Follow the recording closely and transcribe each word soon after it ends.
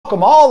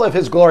Welcome all of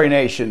His Glory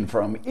Nation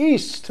from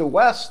east to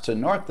west to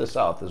north to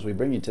south as we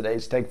bring you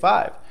today's Take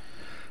 5.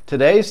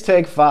 Today's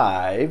Take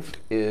 5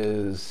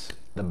 is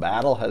the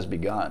battle has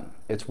begun.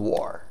 It's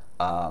war.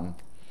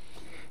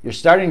 You're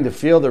starting to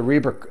feel the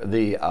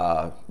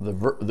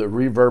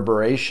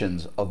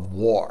reverberations of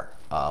war.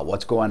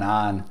 What's going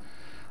on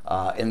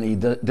in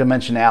the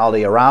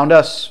dimensionality around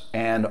us,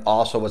 and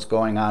also what's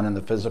going on in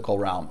the physical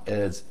realm. It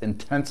is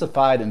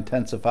intensified.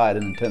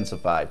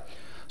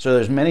 So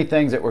there's many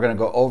things that we're going to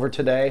go over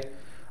today.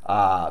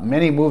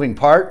 Many moving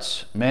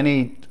parts,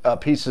 many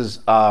pieces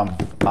of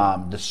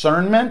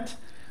discernment.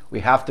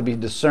 We have to be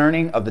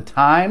discerning of the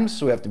times.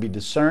 So we have to be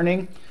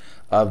discerning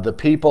of the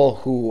people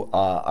who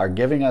are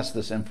giving us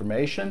this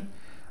information.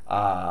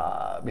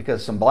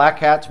 Because some black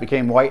hats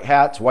became white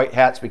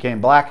hats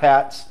became black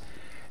hats,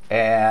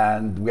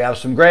 and we have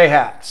some gray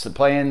hats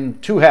playing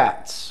two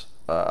hats.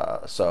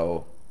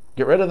 So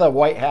get rid of the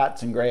white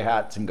hats and gray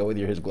hats and go with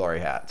your His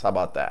Glory hats. How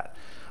about that?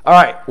 All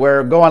right,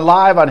 we're going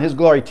live on His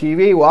Glory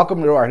TV.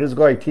 Welcome to our His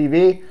Glory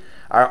TV.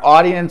 Our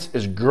audience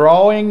is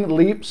growing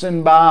leaps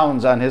and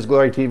bounds on His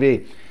Glory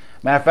TV.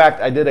 Matter of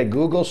fact, I did a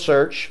Google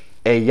search,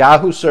 a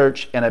Yahoo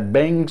search, and a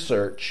Bing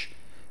search,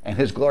 and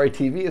His Glory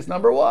TV is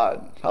number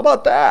one. How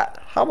about that?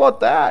 How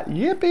about that?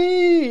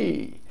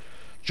 Yippee!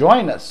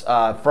 Join us.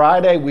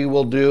 Friday we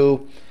will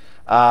do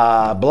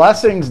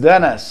Blessings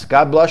Dennis.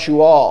 God bless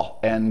you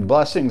all. And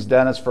blessings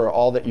Dennis for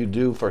all that you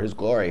do for His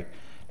Glory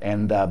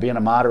and being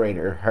a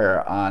moderator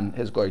here on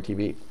His Glory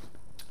TV.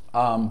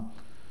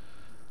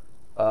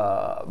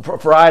 For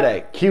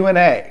Friday,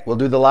 Q&A. We'll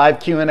do the live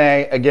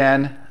Q&A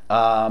again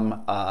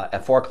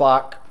at 4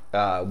 o'clock.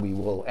 We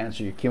will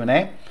answer your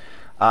Q&A.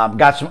 I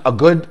got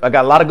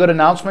a lot of good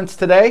announcements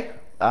today.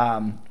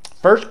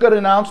 First good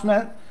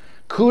announcement,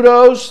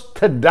 kudos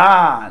to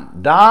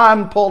Don.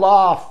 Don pulled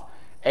off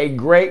a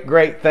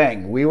great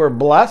thing. We were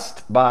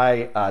blessed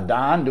by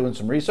Don doing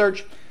some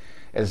research.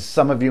 As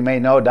some of you may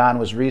know, Don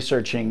was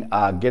researching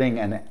getting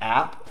an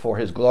app for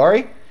His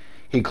Glory.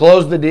 He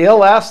closed the deal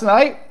last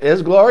night.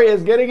 His Glory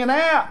is getting an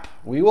app.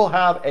 We will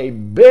have a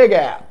big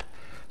app.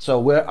 So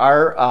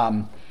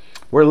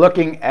we're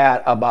looking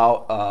at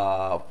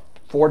about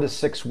 4 to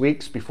 6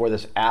 weeks before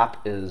this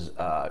app is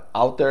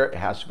out there. It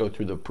has to go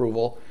through the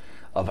approval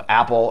of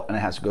Apple, and it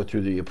has to go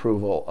through the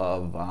approval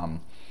of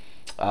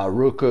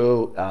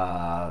Roku,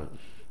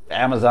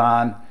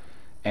 Amazon,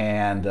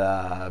 and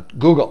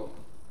Google.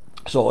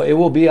 So it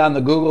will be on the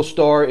Google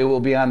Store. It will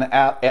be on the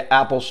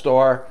Apple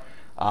Store.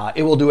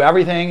 It will do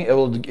everything.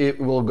 It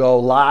will go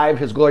live,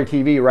 His Glory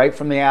TV, right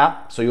from the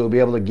app. So you'll be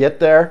able to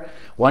get there.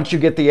 Once you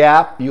get the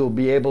app, you'll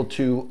be able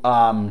to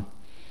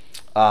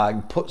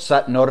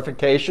set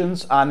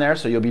notifications on there,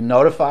 so you'll be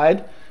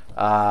notified.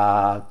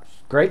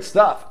 Great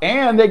stuff.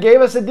 And they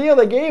gave us a deal.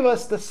 They gave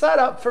us the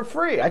setup for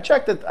free. I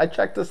checked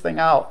this thing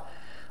out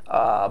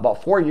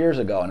about 4 years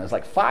ago, and it's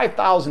like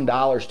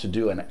 $5,000 to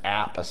do an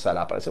app, a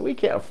setup. I said, we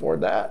can't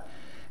afford that.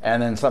 And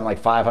then something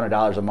like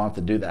 $500 a month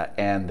to do that.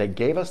 And they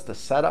gave us the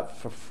setup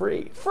for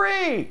free.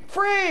 Free!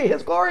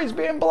 His Glory's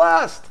being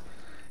blessed.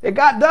 It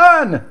got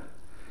done.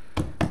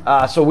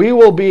 So we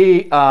will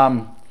be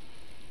on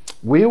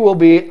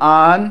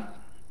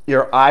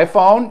your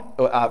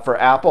iPhone. For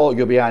Apple,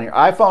 you'll be on your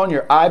iPhone,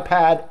 your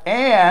iPad,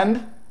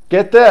 and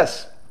get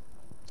this,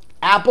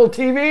 Apple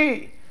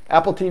TV.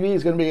 Apple TV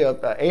is going to be a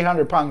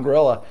 800-pound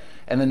gorilla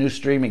in the new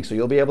streaming. So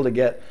you'll be able to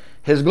get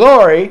His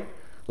Glory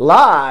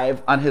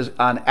live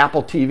on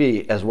Apple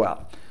TV as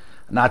well.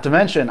 Not to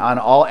mention on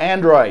all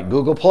Android,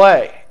 Google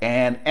Play,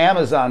 and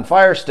Amazon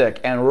Fire Stick,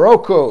 and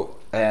Roku,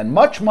 and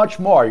much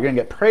more. You're going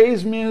to get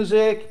praise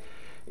music.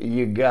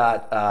 You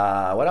got,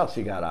 what else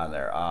you got on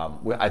there?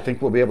 I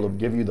think we'll be able to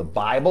give you the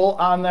Bible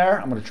on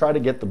there. I'm going to try to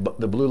get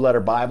the Blue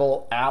Letter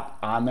Bible app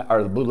on there,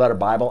 or the Blue Letter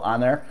Bible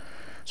on there,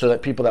 so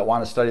that people that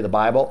want to study the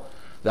Bible,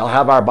 they'll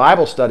have our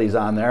Bible studies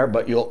on there,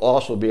 but you'll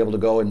also be able to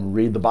go and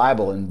read the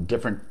Bible in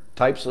different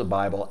types of the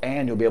Bible,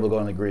 and you'll be able to go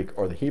in the Greek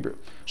or the Hebrew.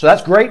 So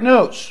that's great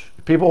news.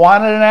 People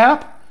wanted an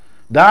app.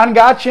 Don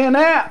got you an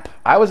app.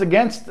 I was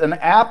against an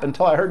app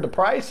until I heard the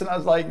price, and I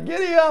was like,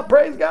 giddy up,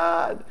 praise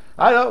God.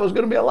 I thought it was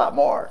going to be a lot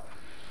more.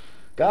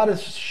 God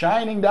is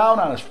shining down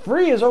on us.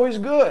 Free is always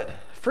good.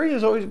 Free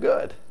is always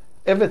good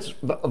if it's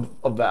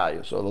of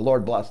value. So the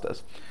Lord blessed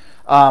us.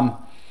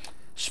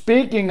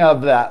 Speaking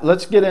of that,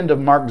 let's get into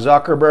Mark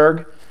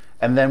Zuckerberg,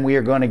 and then we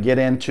are going to get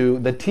into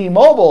the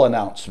T-Mobile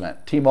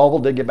announcement. T-Mobile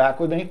did get back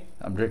with me.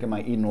 I'm drinking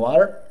my Eden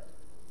water.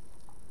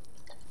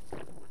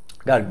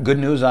 Got good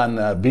news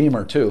on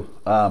Beamer too.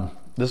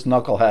 This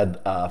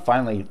knucklehead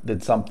finally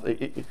did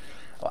something.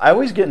 I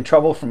always get in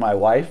trouble from my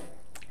wife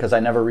because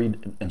I never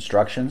read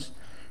instructions.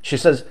 She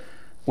says,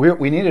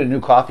 we needed a new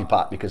coffee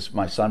pot because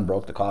my son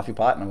broke the coffee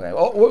pot. And I'm like,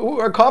 oh,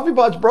 our coffee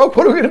pot's broke.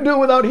 What are we going to do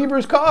without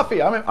Hebrews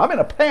coffee? I'm in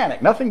a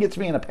panic. Nothing gets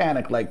me in a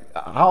panic like,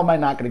 how am I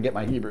not going to get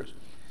my Hebrews?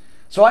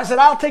 So I said,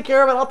 I'll take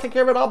care of it.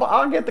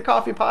 I'll get the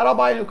coffee pot. I'll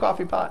buy a new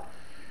coffee pot.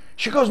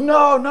 She goes,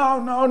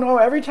 no.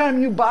 Every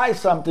time you buy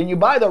something, you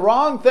buy the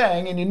wrong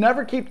thing and you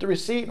never keep the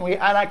receipt,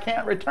 and I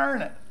can't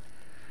return it.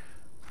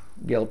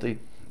 Guilty.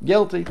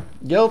 Guilty,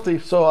 guilty.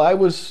 So I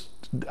was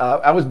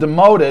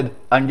demoted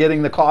on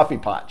getting the coffee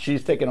pot.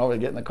 She's taking over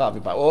getting the coffee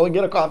pot. Well, we'll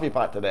get a coffee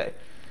pot today.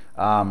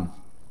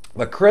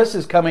 But Chris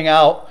is coming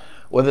out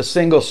with a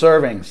single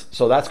servings,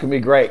 so that's gonna be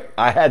great.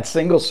 I had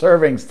single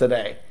servings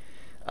today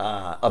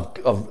of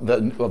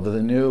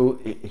the new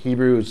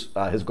Hebrews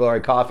His Glory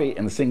coffee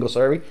in the single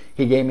serving.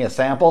 He gave me a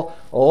sample.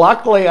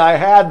 Luckily, I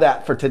had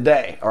that for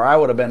today, or I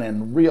would have been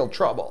in real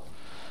trouble.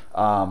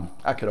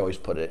 I could always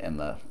put it in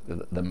the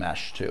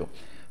mesh too.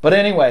 But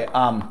anyway,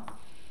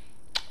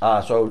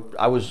 so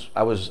I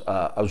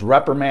was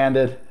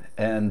reprimanded,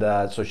 and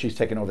so she's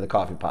taking over the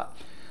coffee pot.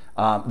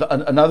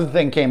 Another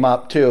thing came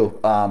up too,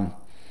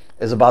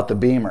 is about the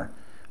Beamer.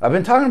 I've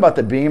been talking about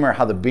the Beamer,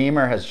 how the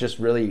Beamer has just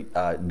really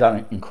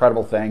done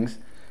incredible things.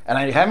 And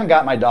I haven't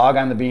got my dog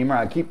on the Beamer.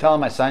 I keep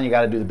telling my son, you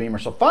got to do the Beamer.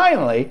 So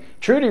finally,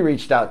 Trudy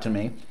reached out to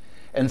me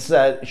and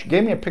said, she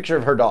gave me a picture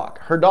of her dog.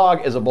 Her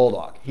dog is a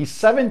bulldog. He's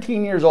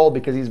 17 years old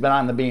because he's been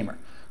on the Beamer.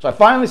 So I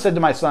finally said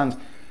to my sons,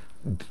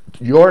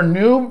 your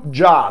new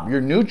job,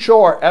 your new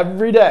chore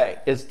every day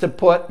is to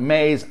put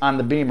Maze on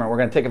the Beamer. We're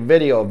going to take a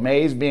video of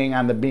Maze being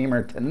on the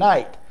Beamer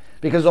tonight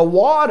because the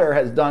water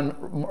has done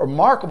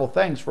remarkable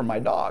things for my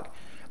dog.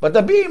 But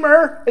the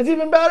Beamer is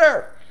even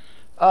better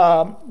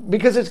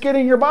because it's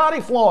getting your body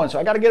flowing. So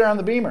I got to get her on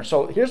the Beamer.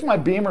 So here's my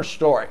Beamer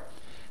story.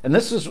 And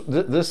this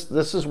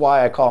is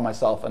why I call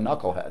myself a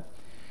knucklehead.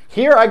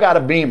 Here I got a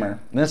Beamer,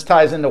 and this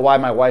ties into why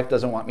my wife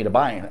doesn't want me to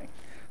buy anything.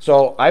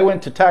 So I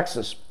went to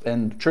Texas,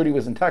 and Trudy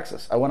was in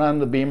Texas. I went on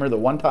the Beamer the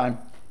one time,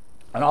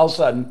 and all of a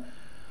sudden,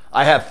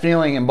 I have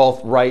feeling in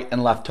both right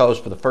and left toes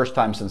for the first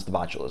time since the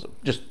botulism.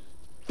 Just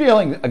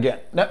feeling again.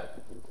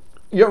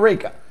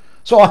 Eureka.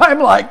 So I'm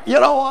like, you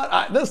know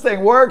what? This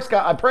thing works.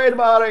 I prayed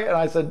about it, and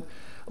I said,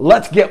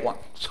 let's get one.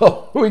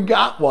 So we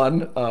got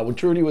one when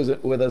Trudy was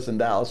with us in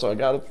Dallas. So I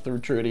got it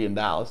through Trudy in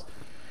Dallas.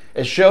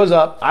 It shows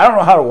up. I don't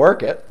know how to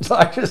work it. So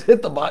I just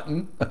hit the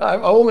button. I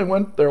only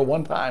went there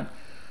one time.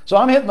 So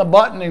I'm hitting the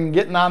button and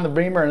getting on the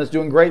Beamer, and it's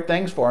doing great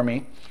things for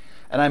me.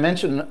 And I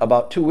mentioned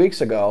about 2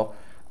 weeks ago,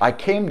 I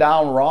came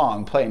down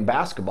wrong playing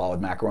basketball with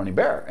Macaroni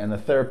Bear, and the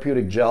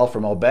therapeutic gel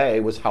from Obey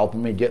was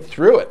helping me get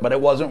through it, but it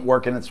wasn't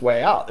working its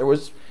way out. There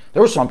was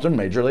something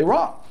majorly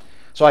wrong.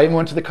 So I even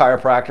went to the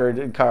chiropractor.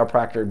 The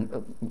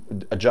chiropractor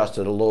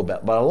adjusted a little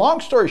bit. But a long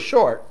story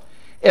short,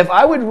 if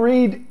I would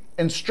read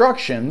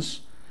instructions,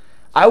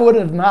 I would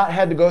have not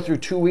had to go through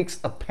 2 weeks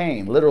of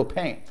pain, literal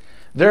pain.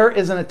 There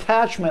is an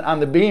attachment on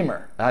the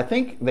Beamer. I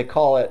think they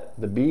call it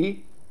the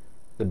B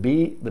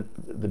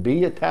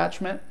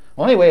attachment.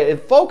 Well, anyway,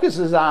 it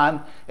focuses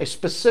on a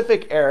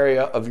specific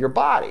area of your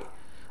body.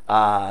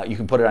 You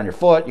can put it on your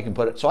foot. You can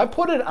put it. So I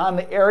put it on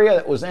the area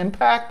that was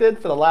impacted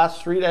for the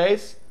last 3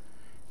 days,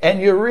 and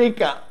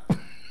eureka!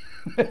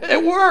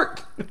 It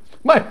worked.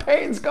 My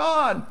pain's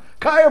gone.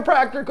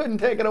 Chiropractor couldn't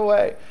take it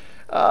away.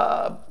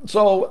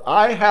 So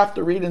I have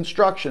to read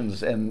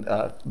instructions, and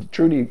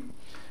Trudy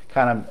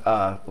kind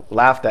of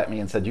laughed at me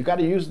and said, you got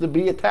to use the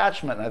B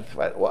attachment. And I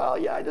thought, well,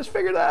 yeah, I just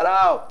figured that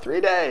out.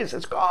 3 days,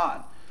 it's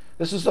gone.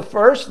 This is the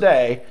first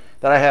day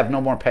that I have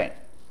no more pain.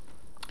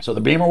 So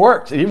the Beamer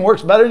works. It even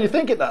works better than you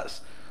think it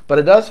does. But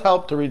it does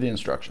help to read the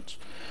instructions.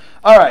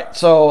 All right,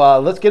 so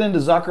let's get into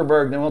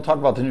Zuckerberg, then we'll talk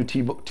about the new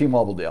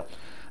T-Mobile deal.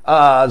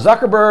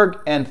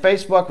 Zuckerberg and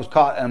Facebook was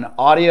caught in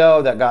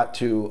audio that got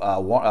to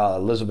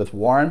Elizabeth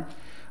Warren.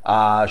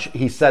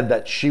 He said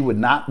that she would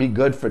not be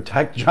good for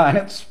tech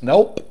giants.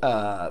 Nope.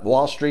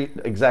 Wall Street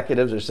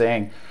executives are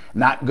saying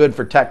not good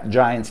for tech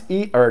giants,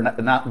 or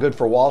not good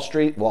for Wall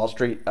Street. Wall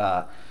Street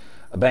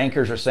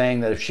bankers are saying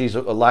that if she's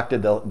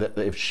elected,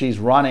 if she's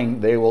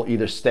running, they will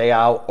either stay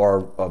out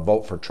or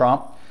vote for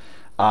Trump.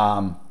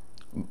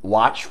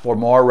 Watch for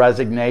more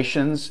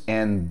resignations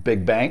in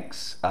big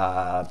banks.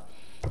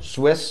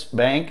 Swiss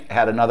Bank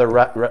had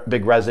another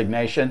big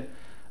resignation.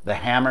 The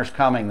hammer's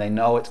coming. They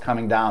know it's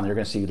coming down. You're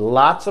going to see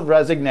lots of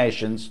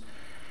resignations,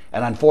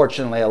 and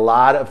unfortunately, a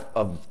lot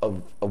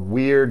of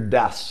weird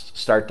deaths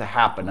start to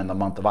happen in the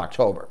month of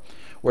October.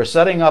 We're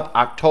setting up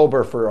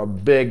October for a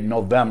big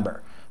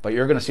November, but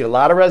you're going to see a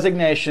lot of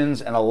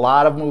resignations and a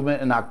lot of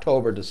movement in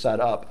October to set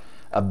up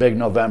a big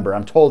November.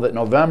 I'm told that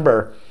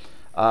November,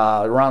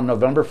 around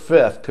November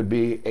 5th, could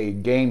be a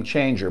game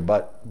changer,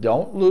 but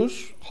don't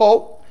lose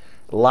hope.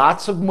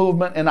 Lots of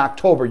movement in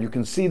October. You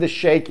can see the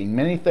shaking.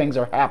 Many things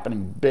are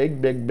happening.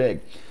 Big, big, big.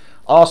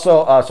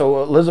 Also,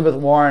 so Elizabeth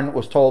Warren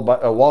was told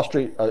by Wall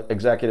Street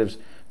executives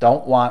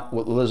don't want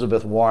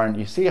Elizabeth Warren.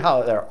 You see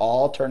how they're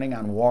all turning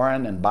on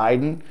Warren and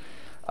Biden.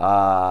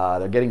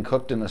 They're getting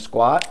cooked in the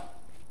squat.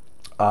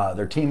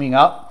 They're teaming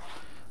up.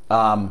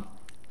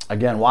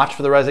 Again, watch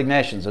for the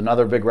resignations.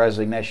 Another big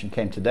resignation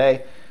came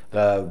today.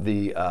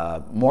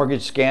 The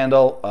mortgage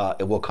scandal,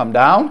 it will come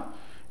down,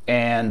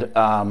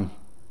 and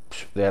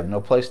they have no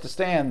place to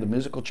stand. The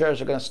musical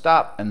chairs are going to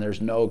stop, and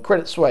there's no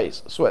Credit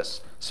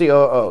Suisse,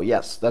 COO.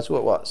 Yes, that's who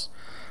it was.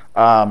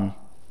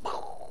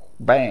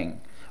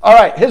 Bang. All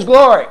right, His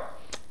Glory.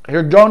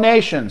 Your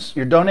donations.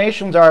 Your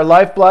donations are our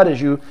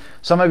lifeblood.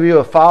 Some of you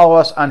have followed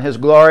us on His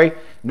Glory.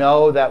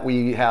 know that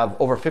we have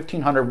over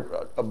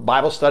 1,500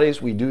 Bible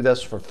studies. We do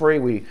this for free.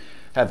 We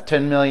have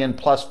 10 million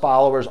plus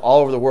followers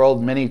all over the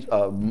world, many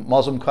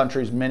Muslim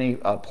countries, many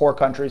poor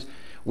countries.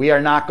 We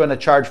are not going to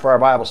charge for our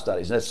Bible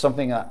studies. That's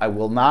something I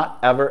will not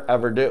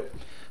ever do.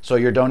 So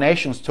your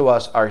donations to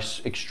us are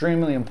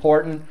extremely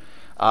important.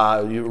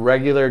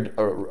 Regular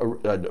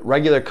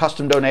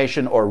custom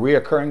donation or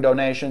reoccurring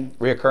donation.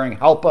 Reoccurring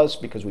help us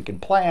because we can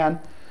plan,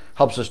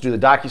 helps us do the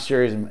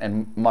docuseries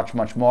and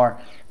much more.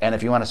 And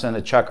if you want to send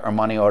a check or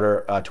money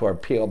order to our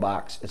P.O.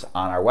 Box, it's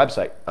on our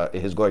website,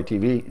 His Glory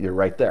TV. You're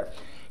right there.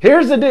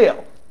 Here's the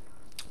deal.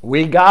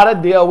 We got a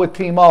deal with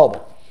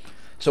T-Mobile.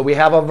 So we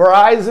have a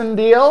Verizon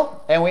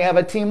deal and we have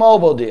a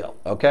T-Mobile deal,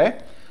 okay?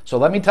 So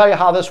let me tell you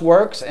how this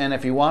works, and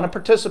if you want to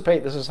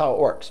participate, this is how it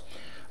works.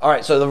 All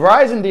right, so the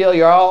Verizon deal,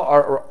 you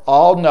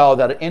all know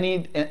that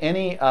any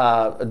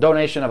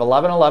donation of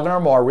 $11.11 or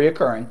more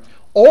reoccurring,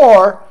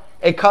 or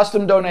a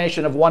custom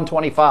donation of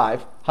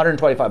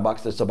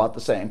 $125, that's about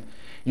the same,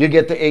 you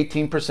get the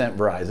 18%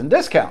 Verizon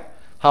discount.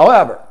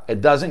 However,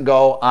 it doesn't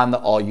go on the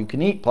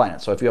all-you-can-eat plan.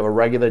 So if you have a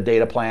regular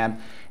data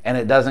plan and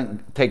it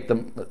doesn't take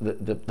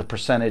the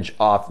percentage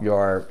off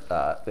your,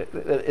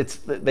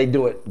 they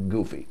do it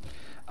goofy.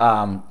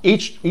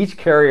 Each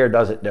carrier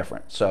does it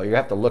different, so you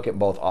have to look at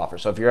both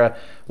offers. So if you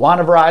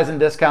want a Verizon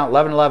discount,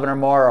 $11.11 or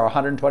more, or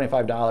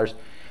 $125,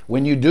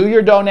 when you do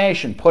your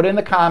donation, put in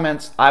the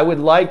comments, I would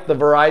like the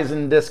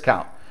Verizon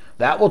discount.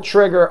 That will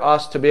trigger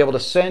us to be able to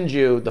send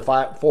you the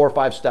 4 or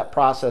 5 step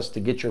process to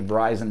get your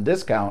Verizon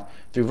discount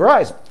through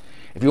Verizon.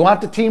 If you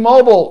want the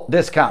T-Mobile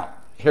discount,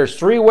 here's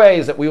 3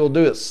 ways that we will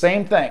do the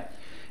same thing.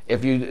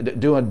 If you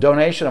do a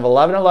donation of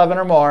 $11.11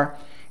 or more,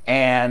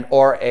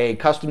 or a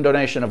custom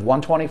donation of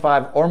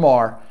 $125 or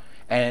more,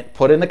 and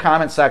put in the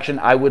comment section,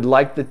 I would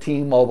like the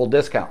T-Mobile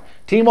discount.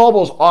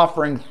 T-Mobile is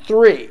offering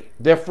 3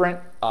 different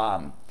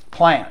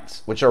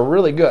plans, which are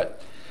really good.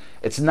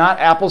 It's not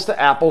apples to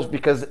apples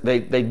because they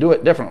do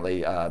it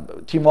differently.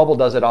 T-Mobile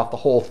does it off the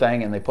whole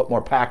thing, and they put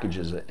more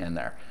packages in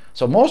there.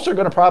 So most are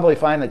going to probably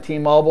find that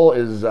T-Mobile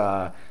is,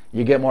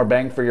 you get more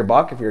bang for your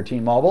buck if you're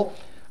T-Mobile.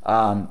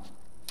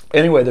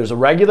 Anyway, there's a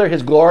regular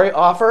His Glory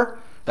offer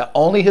that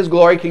only His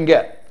Glory can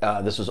get.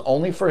 This is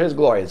only for His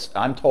Glory.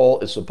 I'm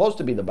told it's supposed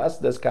to be the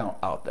best discount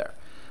out there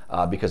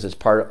because it's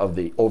part of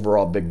the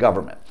overall big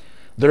government.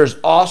 There's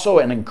also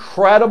an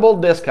incredible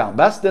discount,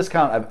 best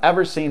discount I've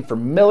ever seen for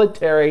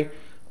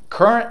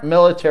current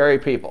military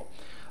people.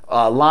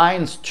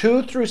 Lines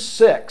 2 through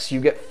 6, you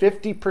get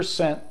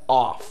 50%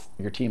 off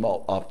your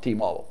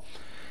T-Mobile.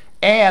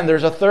 And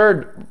there's a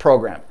third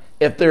program.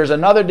 If there's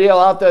another deal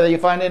out there that you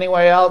find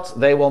anywhere else,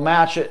 they will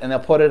match it and they'll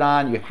put it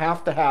on. You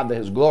have to have the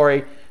His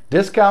Glory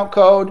discount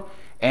code,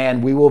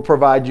 and we will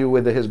provide you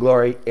with the His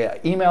Glory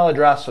email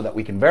address so that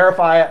we can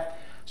verify it.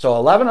 So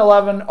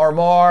 $11.11 or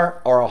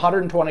more, or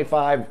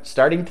 $125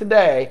 starting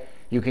today,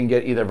 you can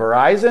get either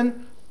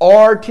Verizon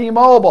or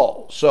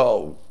T-Mobile.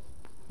 So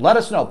let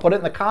us know. Put it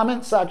in the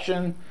comment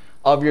section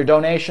of your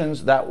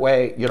donations. That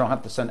way you don't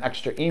have to send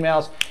extra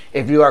emails.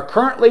 If you are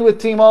currently with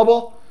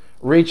T-Mobile,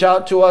 reach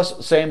out to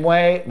us same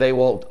way. They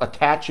will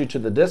attach you to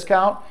the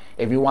discount.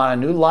 If you want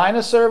a new line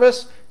of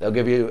service, they'll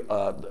give you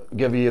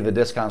the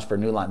discounts for a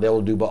new line. They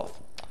will do both.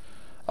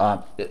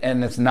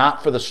 And it's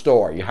not for the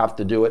store. You have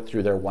to do it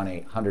through their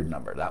 1-800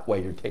 number. That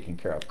way you're taken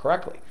care of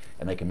correctly,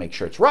 and they can make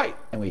sure it's right,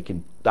 and we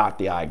can dot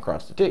the I and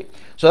cross the T.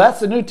 So that's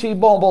the new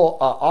T-Mobile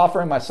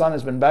offering. My son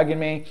has been begging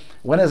me.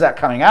 When is that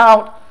coming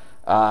out?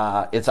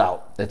 It's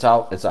out. It's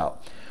out. It's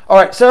out. All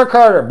right, Sarah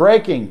Carter,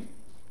 breaking.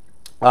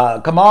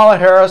 Kamala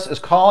Harris is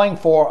calling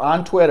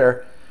on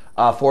Twitter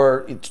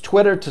for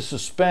Twitter to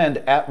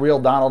suspend @real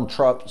Donald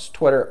Trump's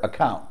Twitter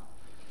account.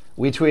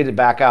 We tweeted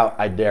back out,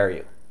 I dare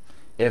you.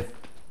 If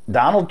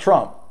Donald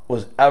Trump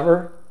was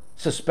ever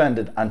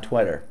suspended on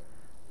Twitter,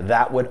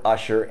 that would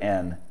usher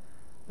in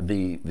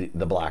the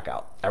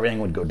blackout. Everything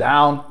would go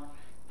down.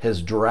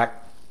 His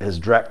direct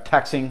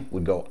texting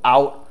would go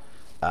out.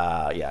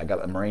 Yeah, I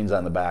got the Marines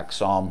on the back.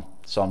 Psalm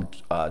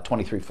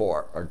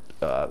 23:4 or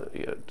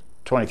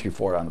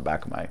 23:4 on the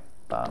back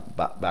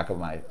of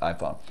my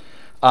iPhone.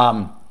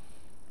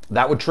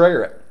 That would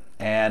trigger it,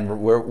 and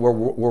we're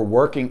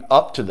working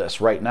up to this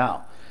right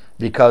now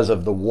because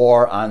of the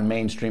war on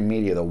mainstream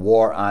media, the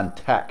war on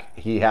tech.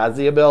 He has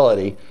the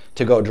ability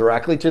to go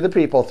directly to the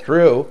people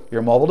through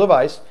your mobile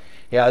device.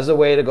 He has a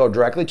way to go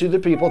directly to the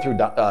people through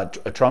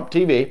Trump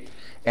TV,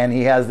 and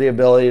he has the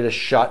ability to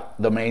shut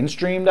the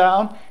mainstream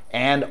down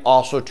and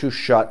also to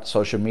shut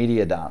social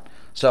media down.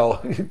 So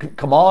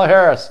Kamala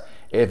Harris,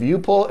 if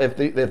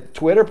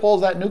Twitter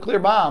pulls that nuclear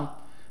bomb,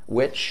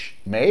 which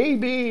may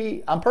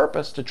be on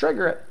purpose to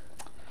trigger it,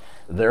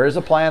 there is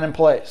a plan in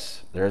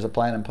place. There is a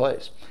plan in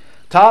place.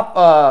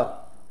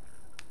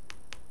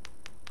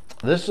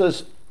 This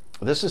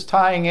is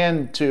tying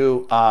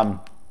into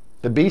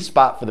the B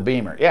spot for the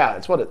Beamer. Yeah,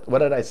 it's what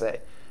did I say?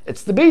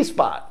 It's the B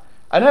spot.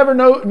 I never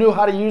knew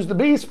how to use the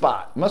B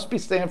spot. It must be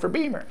standing for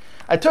Beamer.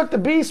 I took the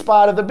B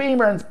spot of the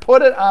Beamer and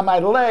put it on my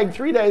leg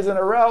 3 days in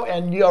a row,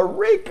 and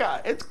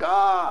eureka, it's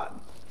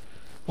gone.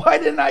 Why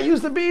didn't I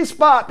use the B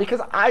spot? Because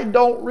I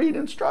don't read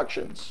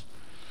instructions.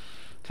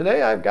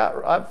 Today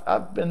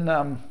I've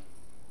been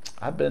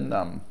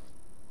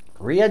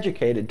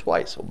re-educated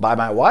twice by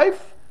my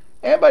wife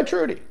and by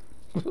Trudy.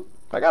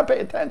 I gotta pay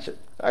attention.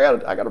 I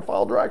gotta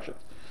follow directions.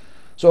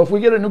 So if we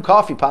get a new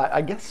coffee pot,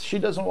 I guess she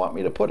doesn't want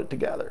me to put it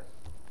together.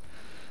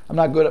 I'm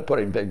not good at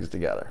putting things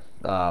together.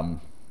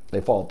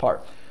 They fall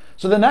apart.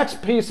 So the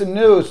next piece of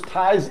news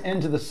ties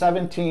into the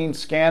 17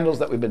 scandals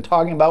that we've been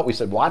talking about. We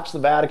said, watch the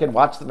Vatican,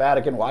 watch the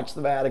Vatican, watch the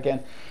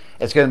Vatican.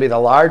 It's going to be the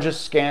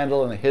largest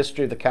scandal in the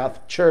history of the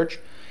Catholic Church.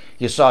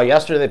 You saw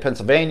yesterday,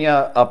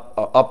 Pennsylvania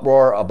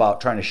uproar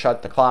about trying to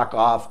shut the clock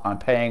off on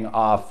paying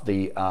off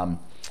the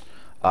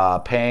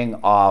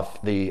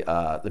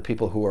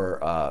people who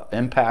were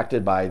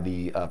impacted by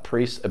the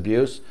priest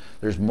abuse.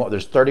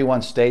 There's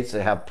 31 states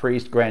that have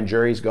priest grand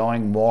juries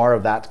going. More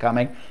of that's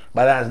coming,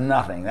 but that is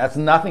nothing. That's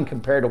nothing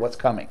compared to what's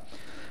coming.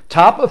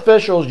 Top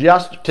officials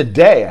just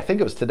today, I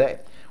think it was today,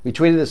 we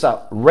tweeted this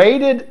out,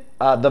 raided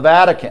the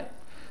Vatican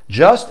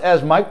just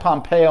as Mike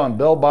Pompeo and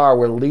Bill Barr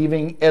were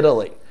leaving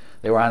Italy.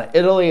 They were on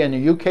Italy and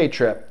a UK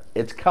trip.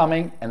 It's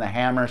coming, and the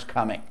hammer's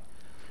coming.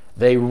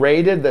 They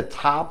raided the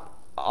top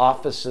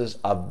offices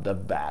of the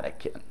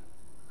Vatican.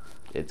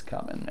 It's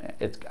coming, man.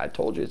 I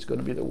told you it's going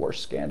to be the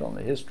worst scandal in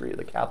the history of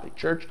the Catholic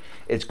Church.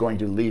 It's going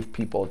to leave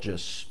people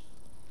just,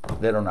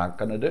 they're not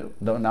going to do,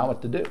 don't know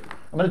what to do.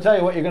 I'm going to tell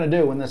you what you're going to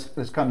do when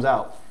this comes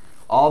out.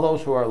 All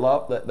those who are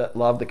that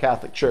love the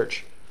Catholic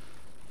Church,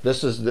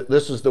 this is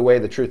the way,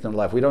 the truth, and the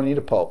life. We don't need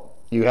a pope.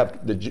 You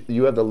have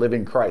the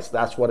living Christ.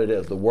 That's what it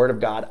is. The Word of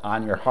God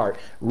on your heart.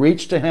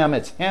 Reach to Him.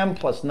 It's Him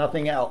plus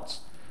nothing else.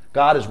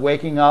 God is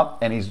waking up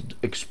and He's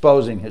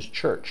exposing His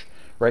church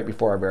right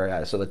before our very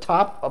eyes. So the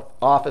top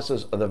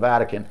offices of the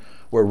Vatican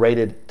were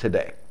raided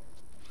today.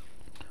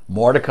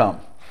 More to come.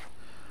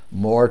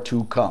 More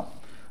to come.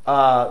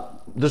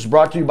 This is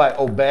brought to you by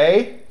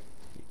Obey.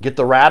 Get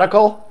the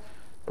Radical.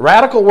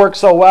 Radical works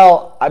so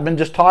well. I've been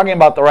just talking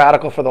about the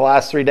Radical for the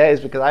last 3 days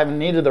because I haven't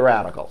needed the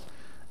Radical.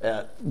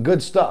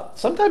 Good stuff.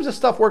 Sometimes this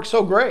stuff works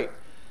so great.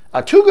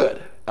 Too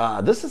good.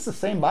 This is the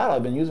same bottle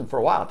I've been using for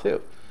a while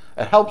too.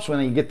 It helps when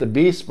you get the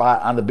B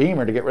spot on the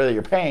beamer to get rid of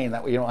your pain.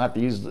 That way you don't have to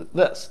use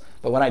this.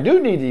 But when I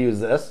do need to use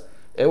this,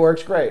 it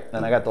works great.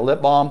 Then I got the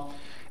lip balm.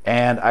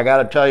 And I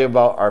got to tell you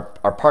about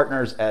our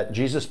partners at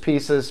Jesus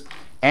Pieces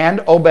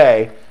and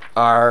Obey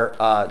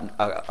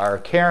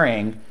are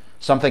carrying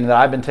something that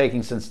I've been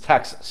taking since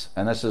Texas.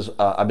 And this is,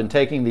 I've been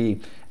taking the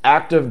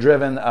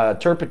active-driven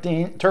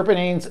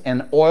terpenes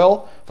in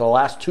oil for the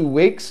last 2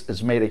 weeks.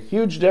 It's made a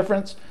huge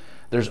difference.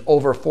 There's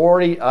over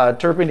 40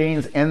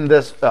 terpenes in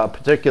this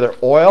particular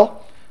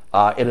oil.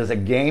 It is a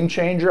game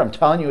changer. I'm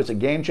telling you, it's a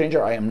game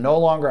changer. I am no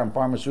longer on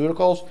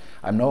pharmaceuticals.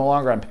 I'm no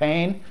longer on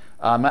pain.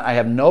 I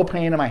have no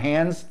pain in my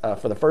hands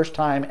for the first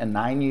time in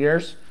 9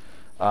 years.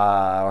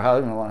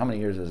 How many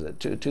years is it?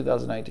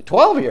 2019.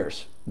 12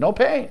 years. No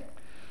pain.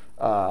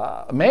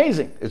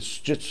 Amazing.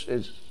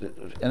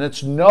 And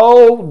it's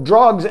no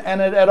drugs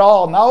in it at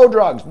all. No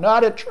drugs.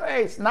 Not a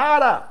trace.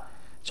 Nada.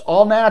 It's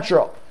all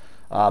natural.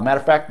 Matter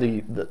of fact,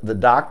 the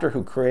doctor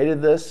who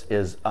created this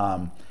is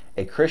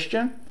a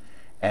Christian,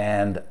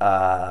 and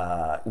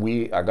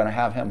we are going to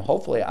have him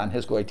hopefully on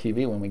His Glory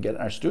TV when we get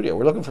in our studio.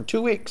 We're looking for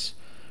 2 weeks.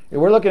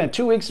 We're looking at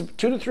 2 weeks,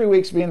 2 to 3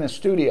 weeks to be in the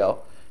studio,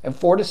 and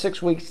 4 to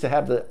 6 weeks to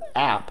have the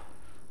app.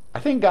 I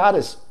think God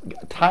is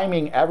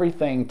timing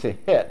everything to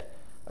hit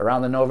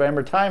around the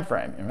November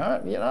timeframe.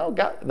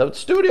 The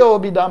studio will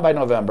be done by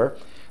November.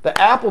 The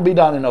app will be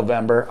done in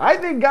November. I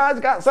think God's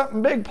got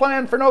something big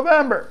planned for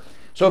November.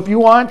 So if you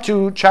want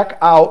to check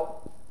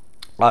out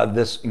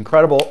this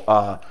incredible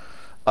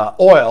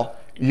oil,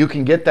 you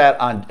can get that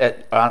on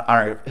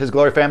our His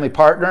Glory Family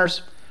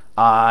Partners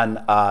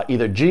on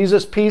either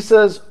Jesus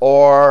Pieces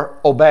or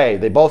Obey.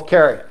 They both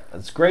carry it.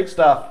 It's great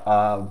stuff.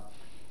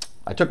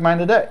 I took mine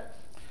today.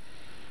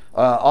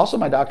 Also,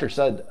 my doctor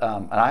said,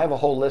 and I have a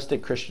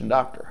holistic Christian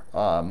doctor,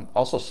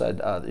 also said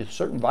there's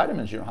certain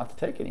vitamins you don't have to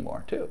take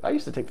anymore, too. I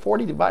used to take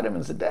 40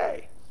 vitamins a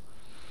day.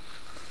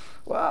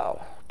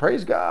 Wow.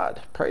 Praise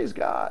God. Praise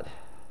God.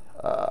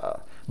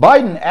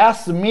 Biden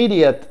asked the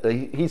media,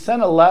 he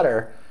sent a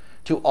letter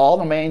to all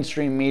the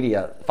mainstream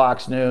media,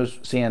 Fox News,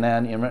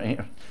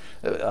 CNN.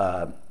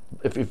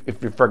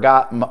 If you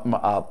forgot,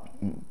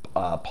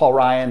 Paul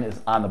Ryan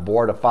is on the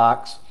board of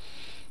Fox.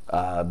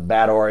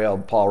 Bad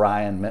Oreo, Paul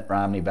Ryan, Mitt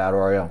Romney, Bad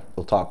Oreo.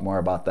 We'll talk more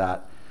about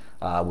that.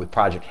 With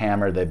Project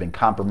Hammer, they've been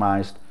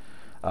compromised.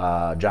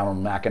 General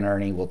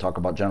McInerney, we'll talk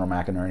about General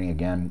McInerney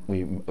again.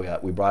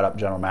 We brought up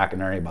General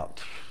McInerney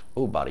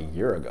about a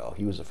year ago.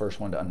 He was the first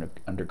one to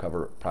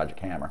undercover Project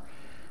Hammer.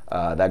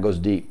 That goes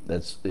deep.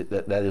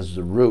 That is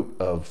the root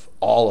of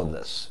all of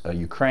this.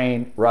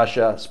 Ukraine,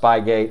 Russia,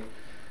 Spygate,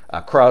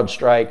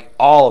 CrowdStrike,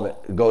 all of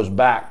it goes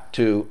back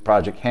to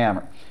Project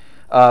Hammer.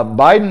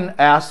 Biden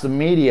asked the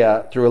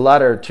media through a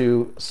letter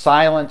to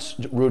silence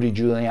Rudy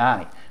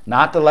Giuliani,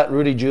 not to let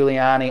Rudy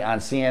Giuliani on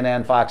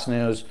CNN, Fox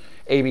News,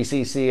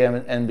 ABC,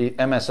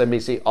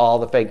 MSNBC, all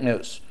the fake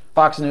news.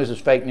 Fox News is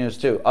fake news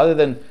too. Other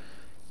than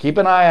Keep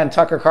an eye on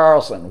Tucker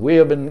Carlson. We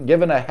have been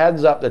given a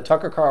heads up that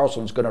Tucker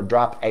Carlson is going to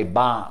drop a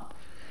bomb.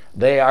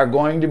 They are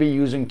going to be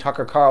using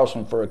Tucker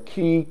Carlson for a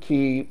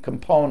key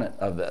component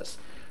of this.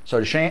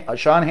 So Sean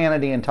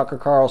Hannity and Tucker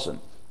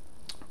Carlson,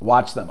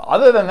 watch them.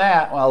 Other than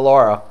that, well,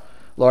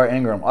 Laura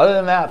Ingraham. Other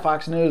than that,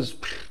 Fox News,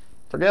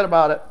 forget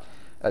about it.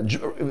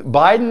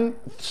 Biden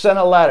sent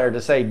a letter to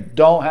say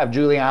don't have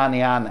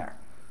Giuliani on there.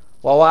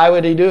 Well, why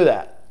would he do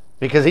that?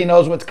 Because he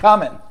knows what's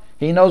coming.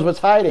 He knows what's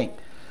hiding.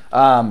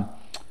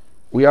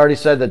 We already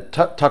said that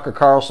Tucker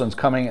Carlson's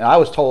coming. I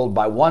was told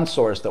by one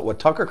source that what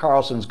Tucker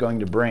Carlson's going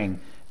to bring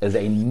is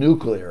a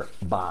nuclear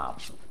bomb.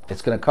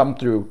 It's going to come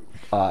through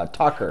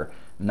Tucker,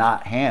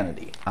 not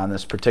Hannity, on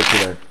this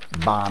particular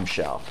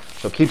bombshell.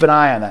 So keep an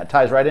eye on that. It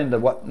ties right into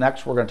what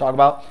next we're going to talk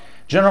about.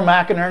 General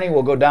McInerney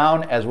will go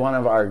down as one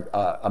of our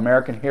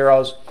American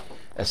heroes.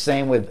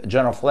 Same with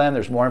General Flynn.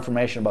 There's more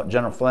information about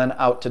General Flynn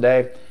out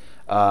today.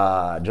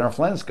 General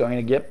Flynn is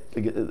going to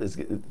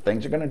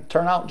things are going to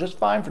turn out just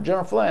fine for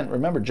General Flynn.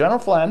 Remember, General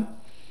Flynn,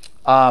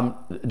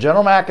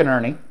 General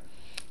McInerney,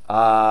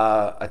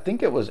 I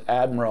think it was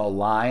Admiral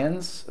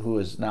Lyons, who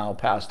has now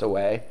passed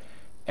away,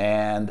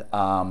 and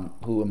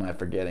who am I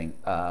forgetting?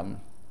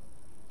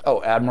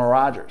 Admiral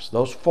Rogers.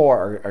 Those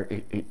four are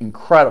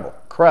incredible.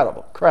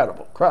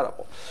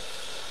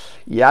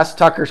 Yes,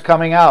 Tucker's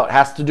coming out.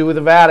 Has to do with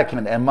the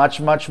Vatican and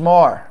much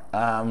more.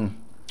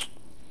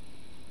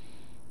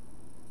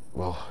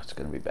 Well, it's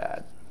going to be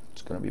bad.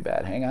 It's going to be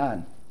bad. Hang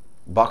on.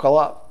 Buckle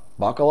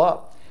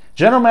up.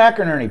 General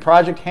McInerney,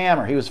 Project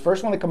Hammer. He was the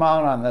first one to come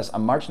out on this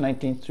on March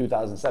 19th,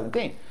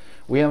 2017.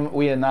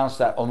 We announced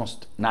that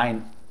almost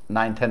 10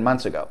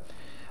 months ago.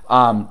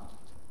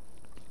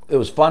 It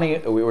was funny.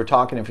 We were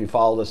talking, if you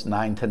followed us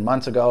 9-10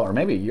 months ago, or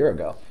maybe a year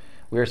ago,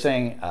 we were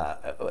saying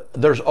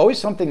there's always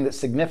something that's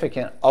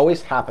significant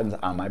always happens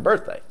on my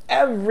birthday.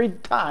 Every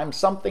time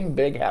something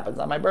big happens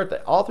on my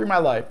birthday. All through my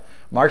life,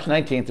 March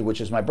 19th, which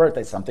is my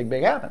birthday, something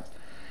big happens.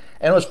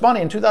 And it was funny,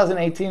 in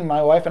 2018,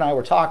 my wife and I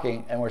were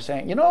talking, and we're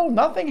saying,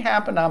 nothing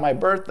happened on my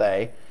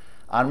birthday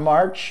on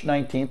March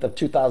 19th of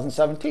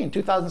 2017.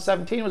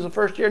 2017 was the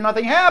first year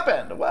nothing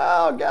happened.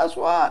 Well, guess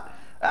what?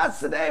 That's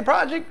the day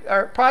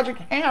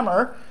Project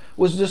Hammer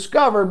was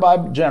discovered by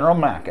General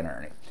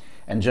McInerney.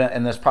 And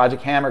this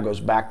Project Hammer goes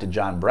back to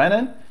John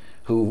Brennan,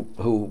 who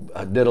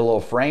did a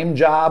little frame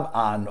job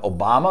on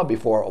Obama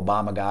before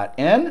Obama got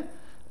in.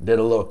 Did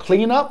a little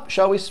cleanup,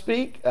 shall we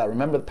speak.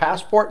 Remember the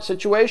passport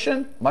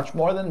situation? Much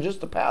more than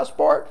just the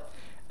passport.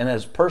 And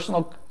his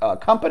personal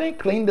company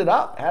cleaned it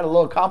up, had a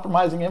little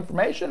compromising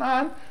information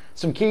on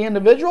some key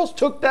individuals,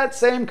 took that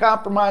same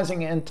compromising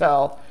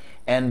intel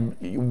and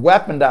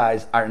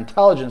weaponized our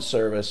intelligence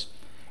service,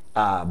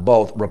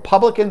 both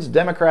Republicans,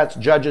 Democrats,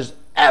 judges,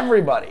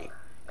 everybody,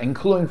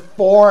 including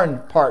foreign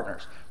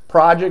partners.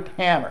 Project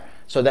Hammer.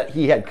 So that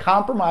he had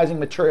compromising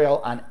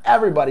material on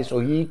everybody so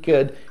he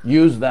could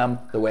use them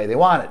the way they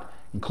wanted,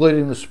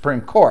 including the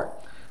Supreme Court.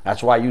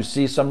 That's why you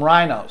see some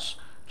rhinos.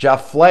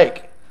 Jeff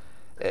Flake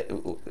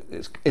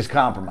is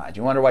compromised.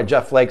 You wonder why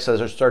Jeff Flake says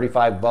there's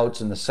 35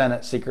 votes in the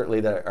Senate secretly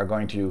that are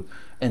going to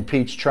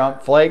impeach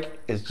Trump. Flake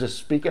is just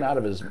speaking out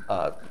of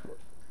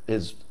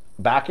his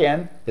back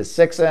end, his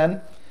sixth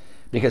end,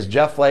 because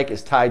Jeff Flake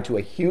is tied to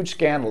a huge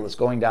scandal that's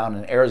going down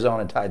in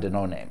Arizona tied to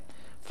No Name.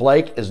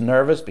 Flake is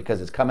nervous because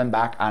it's coming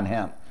back on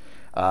him.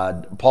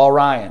 Paul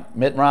Ryan,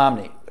 Mitt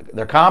Romney,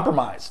 they're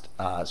compromised.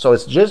 So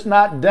it's just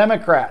not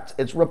Democrats,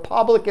 it's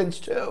Republicans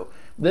too.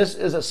 This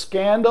is a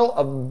scandal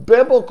of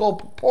biblical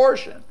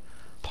proportion.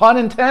 Pun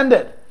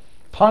intended.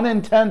 Pun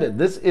intended.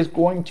 This is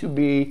going to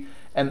be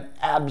an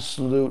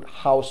absolute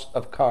house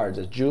of cards.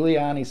 As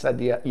Giuliani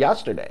said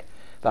yesterday,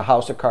 the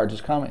house of cards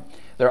is coming.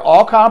 They're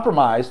all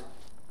compromised,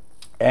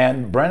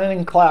 and Brennan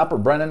and Clapper,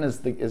 Brennan is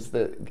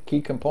the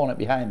key component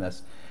behind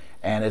this.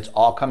 And it's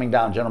all coming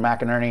down. General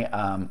McInerney,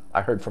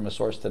 I heard from a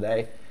source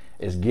today,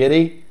 is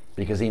giddy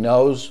because he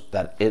knows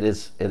that it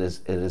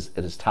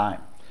is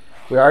time.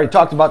 We already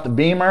talked about the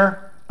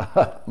Beamer,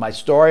 my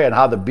story on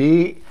how the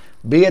B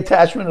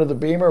attachment of the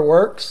Beamer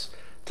works.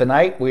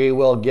 Tonight we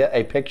will get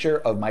a picture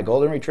of my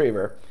golden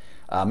retriever.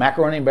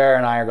 Macaroni Bear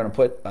and I are going to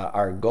put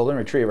our golden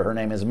retriever, her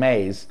name is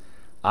Maze,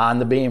 on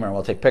the Beamer.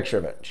 We'll take a picture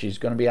of it. She's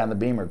going to be on the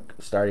Beamer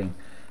starting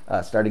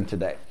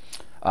today.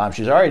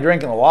 She's already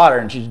drinking the water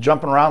and she's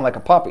jumping around like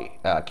a puppy.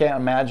 Can't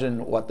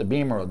imagine what the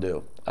Beamer will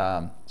do.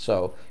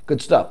 So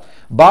good stuff.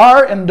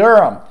 Barr and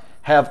Durham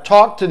have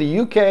talked to the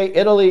UK,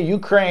 Italy,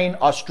 Ukraine,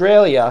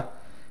 Australia,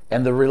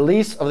 and the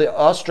release of the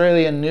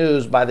Australian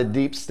news by the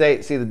deep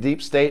state. See, the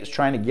deep state is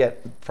trying to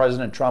get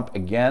President Trump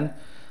again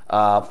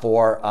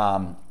for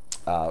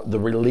the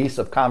release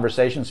of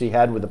conversations he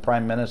had with the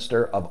Prime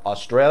Minister of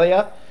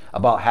Australia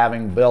about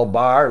having Bill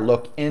Barr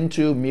look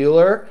into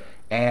Mueller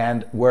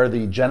and where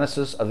the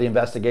genesis of the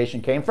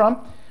investigation came from.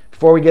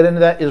 Before we get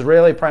into that,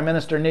 Israeli Prime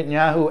Minister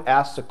Netanyahu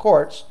asked the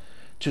courts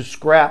to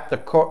scrap the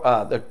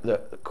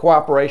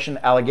corruption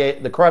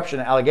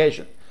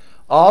allegation.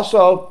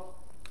 Also,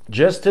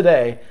 just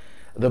today,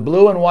 the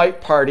Blue and White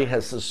Party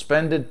has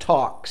suspended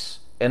talks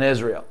in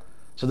Israel.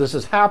 So this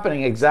is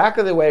happening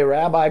exactly the way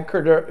Rabbi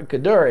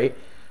Kaduri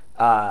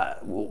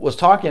was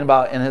talking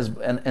about in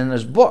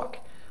his book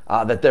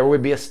that there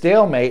would be a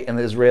stalemate in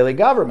the Israeli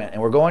government,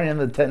 and we're going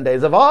into the 10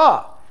 days of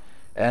awe,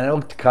 and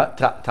it'll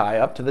tie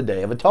up to the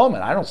Day of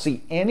Atonement. I don't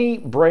see any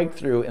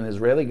breakthrough in the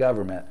Israeli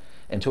government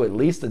until at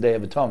least the Day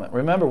of Atonement.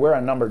 Remember, we're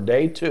on number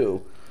day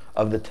 2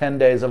 of the 10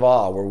 days of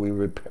awe, where we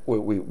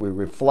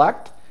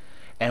reflect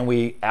and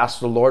we ask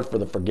the Lord for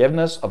the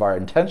forgiveness of our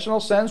intentional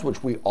sins,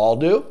 which we all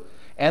do,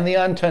 and the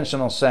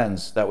unintentional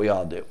sins that we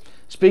all do.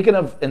 Speaking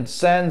of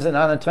sins and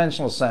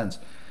unintentional sins,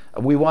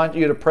 we want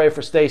you to pray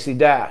for Stacy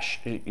Dash.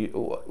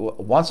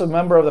 Once a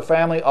member of the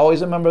family,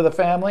 always a member of the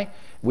family.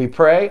 We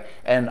pray,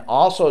 and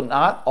also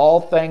not all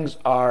things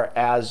are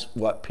as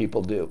what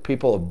people do.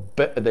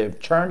 They've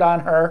turned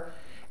on her,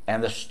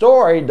 and the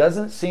story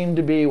doesn't seem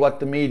to be what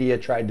the media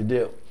tried to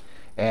do.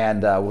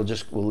 And we'll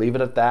leave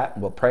it at that.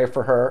 We'll pray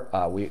for her.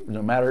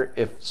 No matter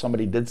if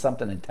somebody did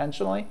something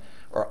intentionally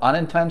or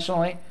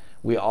unintentionally,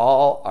 we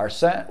all are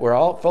sin. We're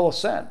all full of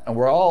sin, and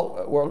we're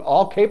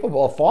all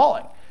capable of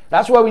falling.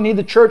 That's why we need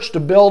the church to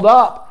build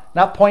up,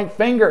 not point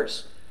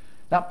fingers,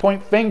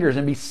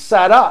 and be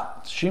set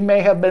up. She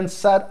may have been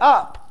set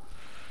up.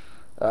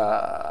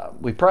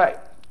 We pray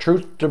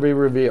truth to be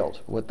revealed.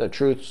 The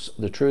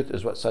truth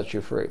is what sets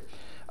you free.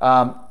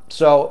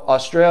 So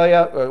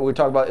Australia, we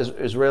talk about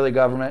Israeli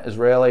government,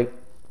 Israel.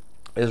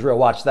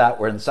 Watch that.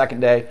 We're in the second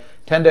day,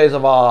 10 days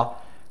of awe.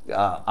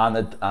 On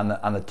the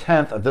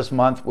 10th of this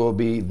month will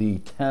be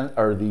the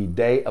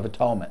Day of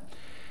Atonement,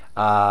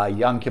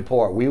 Yom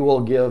Kippur.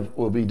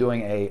 We'll be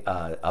doing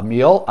a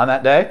meal on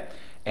that day,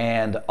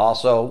 and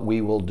also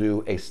we will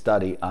do a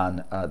study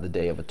on the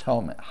Day of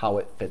Atonement, how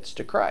it fits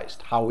to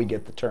Christ, how we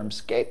get the term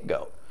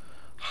scapegoat.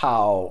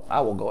 How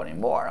I won't go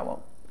anymore. I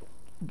won't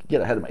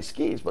get ahead of my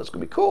skis, but it's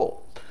gonna be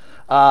cool.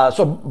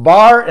 So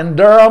Barr and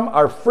Durham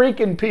are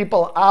freaking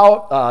people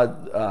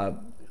out.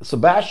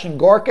 Sebastian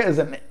Gorka is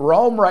in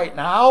Rome right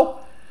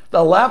now.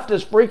 The left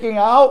is freaking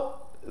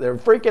out. They're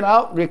freaking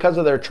out because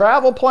of their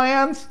travel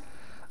plans.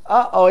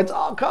 It's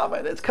all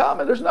coming. It's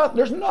coming.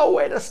 There's no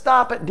way to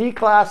stop it.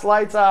 D-class,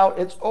 lights out.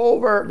 It's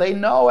over. They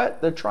know it.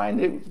 They're trying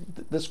to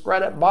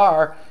discredit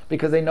Barr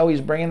because they know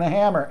he's bringing the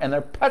hammer, and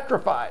they're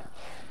petrified.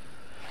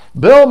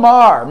 Bill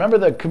Maher, remember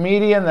the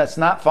comedian that's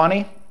not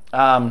funny?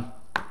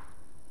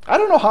 I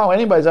don't know how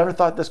anybody's ever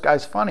thought this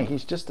guy's funny.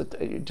 He's just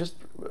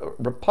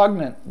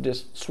repugnant,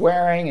 just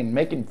swearing and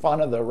making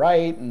fun of the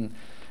right, and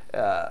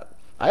I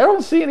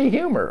don't see any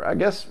humor. I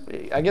guess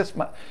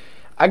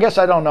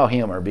I don't know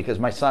humor because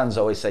my sons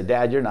always say,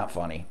 "Dad, you're not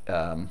funny,"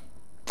 and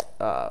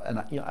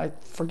I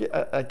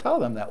forget. I tell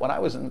them that when I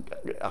was in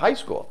high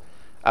school,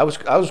 I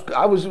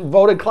was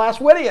voted class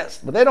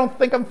wittiest, but they don't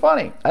think I'm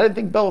funny. I didn't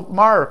think Bill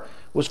Maher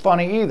was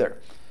funny either.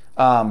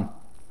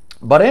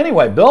 But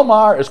anyway, Bill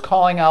Maher is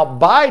calling out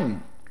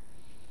Biden.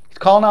 He's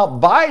calling out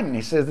Biden.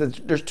 He says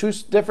that there's two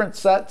different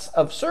sets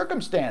of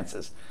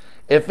circumstances.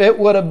 If it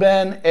would have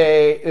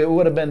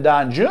been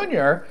Don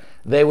Jr.,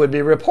 they would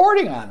be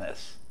reporting on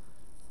this.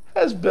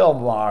 Has Bill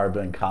Maher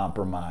been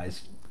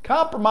compromised?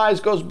 Compromise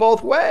goes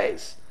both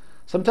ways.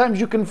 Sometimes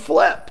you can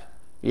flip.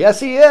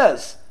 Yes, he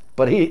is.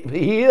 But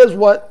he is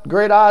what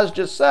Great Oz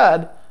just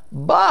said.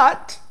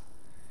 But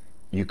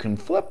you can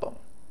flip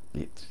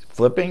him.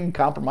 Flipping,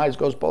 compromise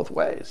goes both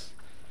ways.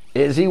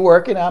 Is he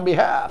working on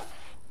behalf?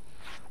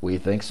 We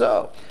think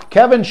so.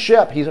 Kevin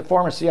Shipp, he's a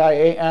former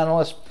CIA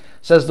analyst,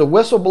 says the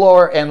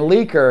whistleblower and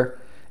leaker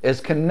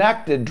is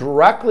connected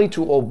directly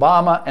to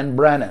Obama and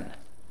Brennan.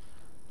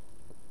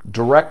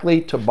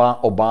 Directly to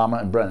Obama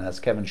and Brennan. That's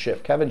Kevin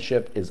Shipp. Kevin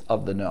Shipp is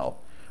of the know,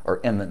 or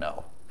in the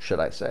know, should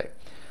I say.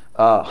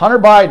 Hunter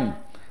Biden,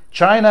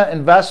 China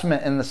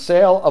investment in the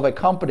sale of a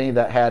company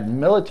that had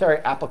military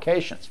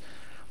applications.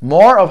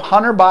 More of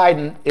Hunter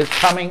Biden is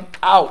coming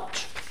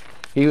out.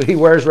 He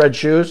wears red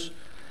shoes.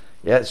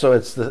 Yeah, so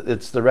it's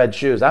the red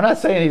shoes. I'm not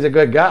saying he's a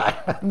good guy.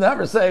 I'm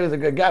never saying he's a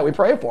good guy. We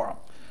pray for him.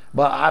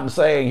 But I'm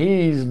saying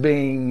he's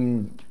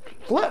being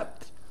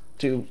flipped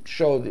to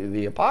show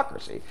the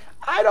hypocrisy.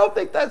 I don't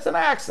think that's an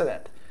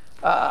accident.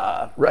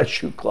 Red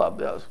Shoe Club,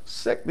 they're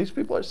sick. These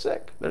people are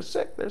sick. They're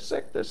sick. They're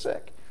sick. They're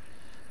sick.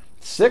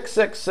 Sick,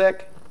 sick,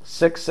 sick.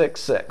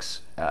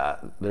 666.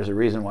 There's a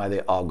reason why they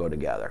all go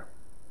together.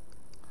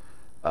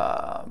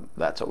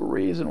 That's a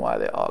reason why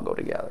they all go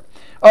together.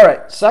 All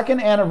right,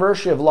 second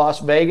anniversary of Las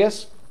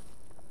Vegas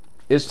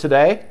is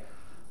today.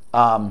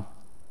 Trying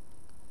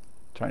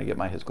to get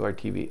my His Glory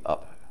TV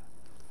up.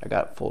 I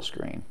got full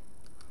screen.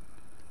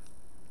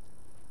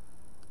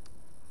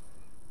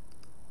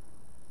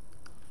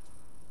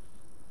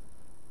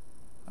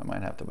 I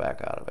might have to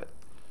back out of it.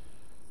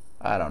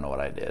 I don't know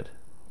what I did.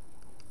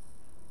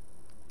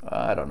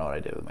 I don't know what I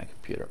did with my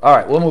computer. All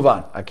right, we'll move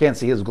on. I can't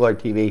see His Glory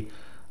TV.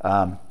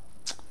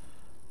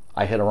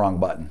 I hit a wrong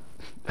button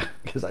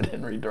because I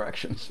didn't read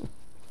directions.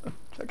 I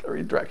got to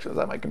read directions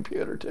on my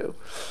computer too.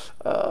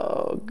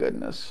 Oh,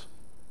 goodness.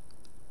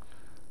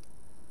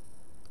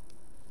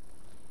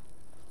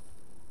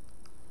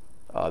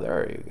 Oh,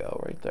 there you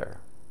go, right there.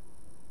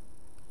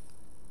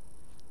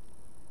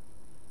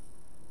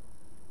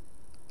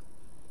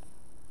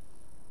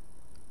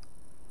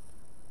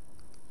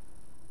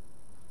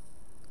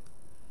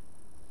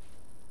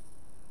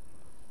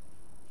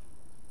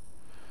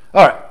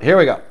 All right, here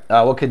we go.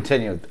 We'll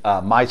continue.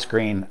 My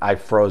screen, I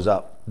froze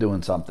up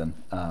doing something.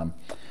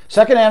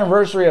 Second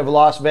anniversary of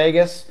Las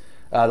Vegas.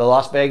 The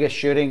Las Vegas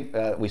shooting,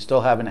 we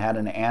still haven't had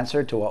an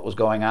answer to what was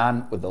going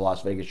on with the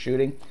Las Vegas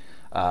shooting.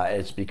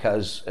 It's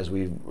because, as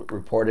we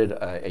reported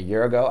a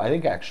year ago, I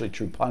think actually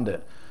True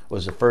Pundit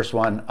was the first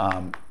one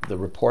to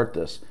report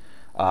this,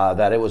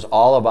 that it was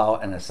all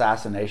about an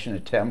assassination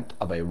attempt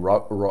of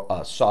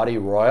a Saudi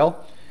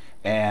royal.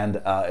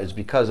 And it's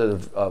because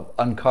of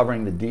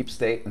uncovering the deep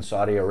state in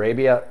Saudi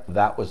Arabia.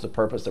 That was the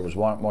purpose. There was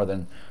more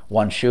than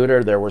one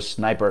shooter. There were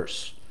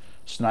snipers.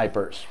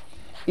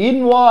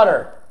 Eden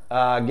Water.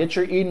 Get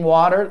your Eden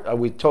Water.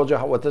 We told you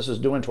what this is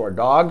doing to our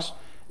dogs.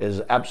 It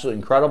is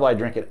absolutely incredible. I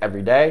drink it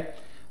every day.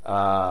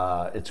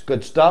 It's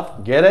good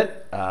stuff. Get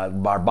it.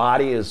 Our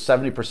body is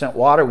 70%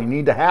 water. We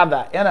need to have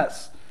that in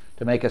us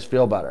to make us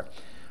feel better.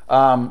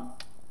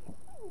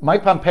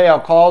 Mike Pompeo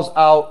calls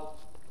out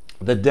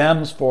the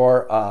Dems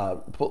for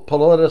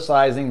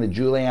politicizing the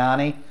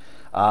Giuliani.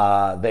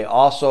 They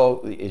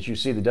also, as you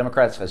see, the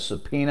Democrats have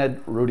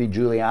subpoenaed Rudy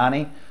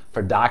Giuliani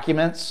for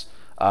documents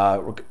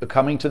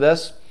coming to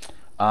this.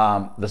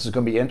 This is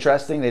going to be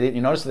interesting.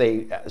 You notice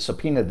they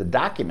subpoenaed the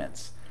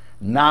documents,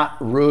 not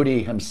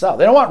Rudy himself.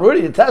 They don't want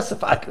Rudy to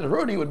testify because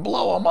Rudy would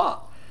blow them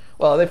up.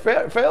 Well, they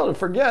fail to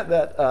forget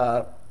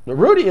that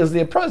Rudy is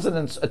the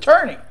president's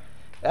attorney.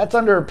 That's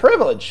under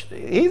privilege.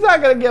 He's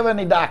not going to give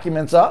any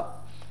documents up.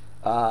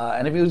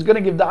 And if he was going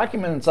to give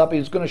documents up, he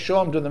was going to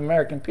show them to the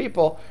American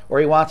people, or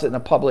he wants it in a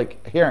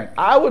public hearing.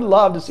 I would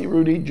love to see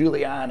Rudy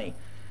Giuliani.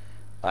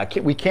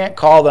 We can't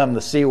call them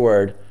the C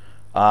word.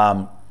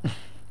 We'll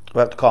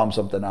have to call them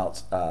something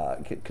else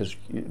because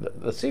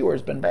the C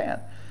word's been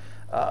banned.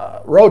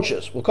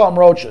 Roaches. We'll call them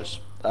roaches.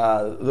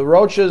 The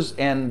roaches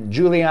and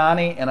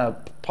Giuliani in a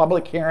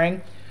public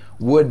hearing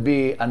would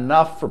be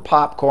enough for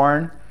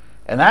popcorn.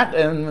 And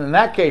in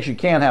that case, you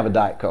can't have a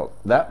Diet Coke.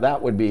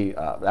 That would be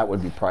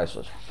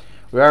priceless.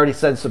 We already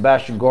said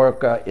Sebastian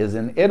Gorka is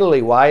in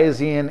Italy. Why is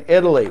he in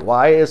Italy?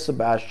 Why is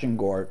Sebastian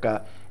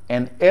Gorka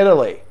in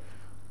Italy?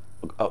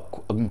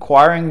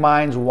 Inquiring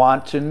minds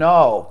want to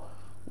know,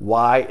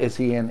 why is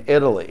he in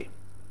Italy?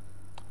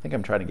 I think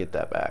I'm trying to get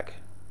that back.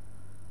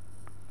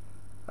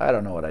 I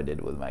don't know what I did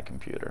with my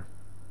computer.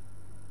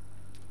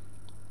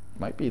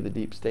 Might be the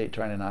deep state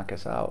trying to knock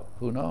us out.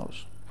 Who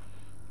knows?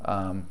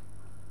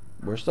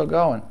 We're still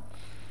going.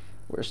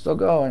 We're still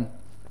going.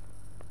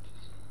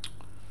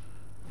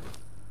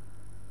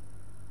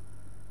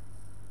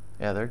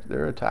 Yeah,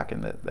 they're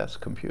attacking that's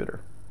computer.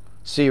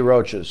 Sea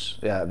roaches.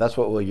 Yeah, that's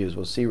what we'll use.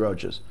 We'll sea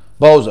roaches.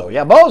 Bozo.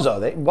 Yeah, Bozo.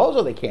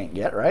 Bozo they can't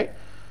get, right?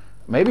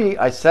 Maybe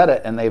I said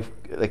it and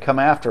they come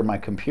after my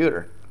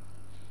computer.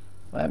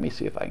 Let me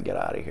see if I can get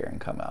out of here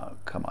and come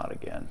out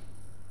again.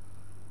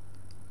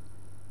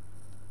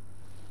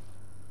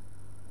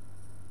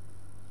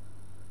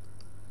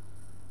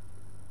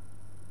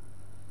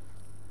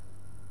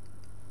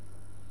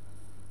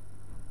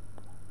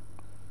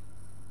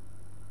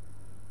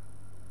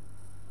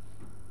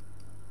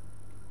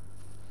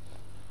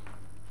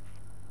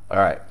 All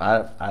right,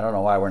 I don't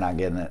know why we're not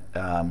getting it.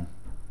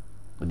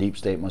 The deep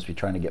state must be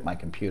trying to get my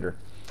computer.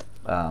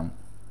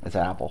 It's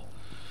Apple.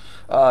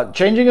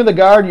 Changing of the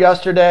guard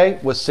yesterday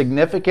was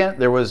significant.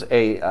 There was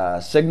a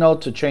signal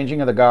to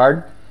changing of the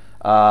guard.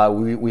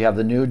 We have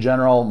the new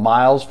General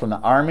Miles from the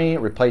Army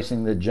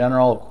replacing the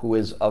general who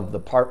is of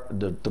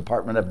the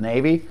Department of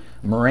Navy,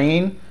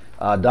 Marine,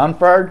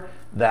 Dunford.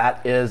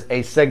 That is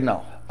a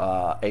signal,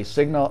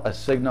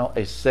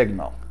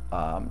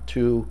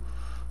 to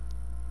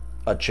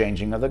a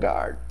changing of the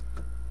guard.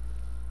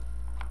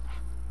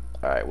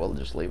 All right, we'll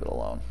just leave it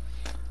alone.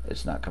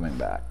 It's not coming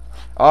back.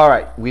 All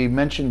right, we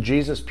mentioned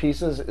Jesus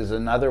Pieces is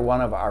another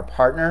one of our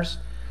partners.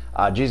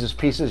 Jesus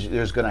Pieces,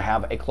 there's going to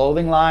have a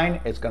clothing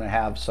line. It's going to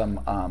have some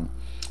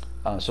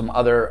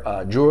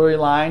other jewelry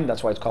line.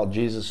 That's why it's called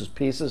Jesus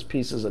Pieces,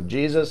 Pieces of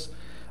Jesus.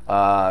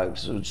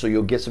 So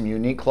you'll get some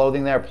unique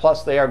clothing there.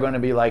 Plus, they are going to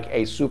be like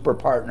a super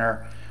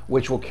partner,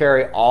 which will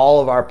carry all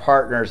of our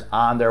partners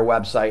on their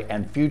website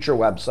and future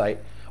website,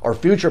 or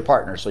future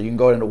partners. So you can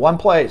go into one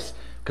place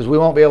because we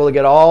won't be able to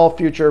get all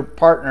future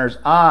partners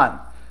on.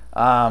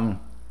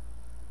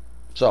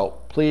 So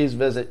please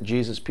visit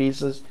Jesus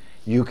Pieces.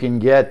 You can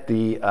get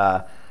the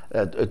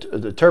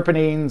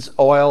terpenes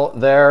oil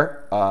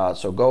there.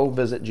 So go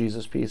visit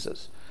Jesus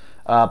Pieces.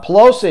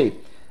 Pelosi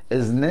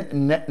is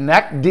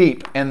neck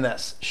deep in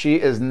this. She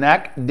is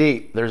neck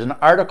deep. There's an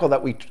article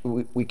that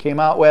we came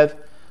out with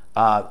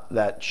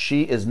that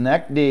she is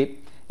neck deep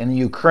in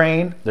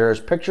Ukraine. There's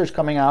pictures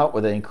coming out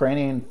with a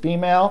Ukrainian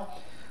female.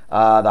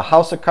 The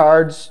House of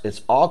Cards,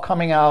 it's all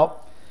coming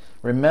out.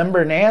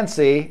 Remember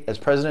Nancy, as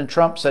President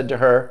Trump said to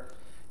her,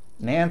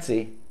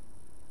 Nancy,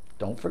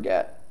 don't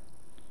forget,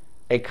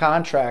 a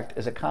contract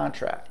is a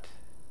contract.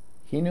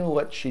 He knew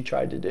what she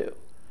tried to do.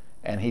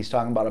 And he's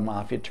talking about a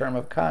mafia term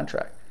of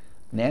contract.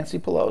 Nancy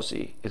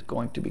Pelosi is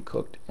going to be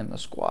cooked in the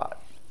squad.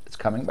 It's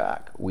coming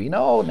back. We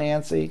know,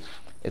 Nancy,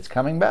 it's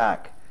coming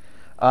back.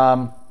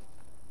 A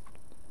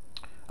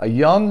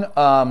young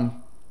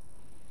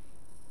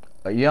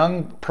A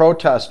young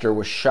protester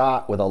was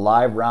shot with a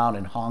live round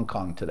in Hong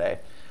Kong today.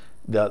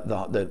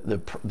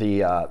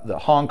 The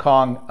Hong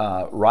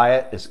Kong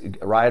rioters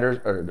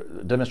or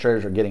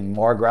demonstrators are getting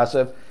more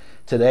aggressive.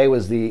 Today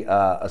was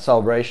a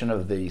celebration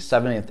of the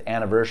 70th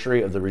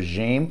anniversary of the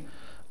regime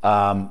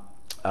of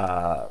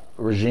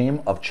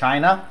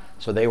China.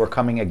 So they were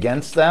coming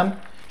against them,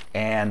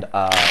 and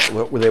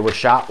they were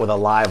shot with a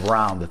live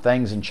round. The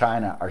things in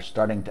China are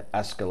starting to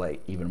escalate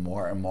even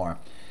more and more.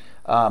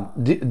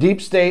 Deep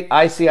State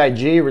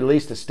ICIG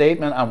released a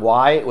statement on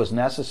why it was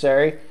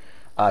necessary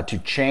to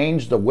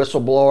change the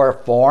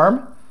whistleblower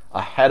form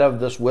ahead of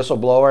this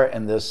whistleblower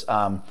and this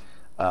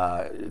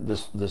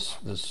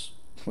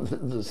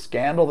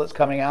scandal that's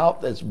coming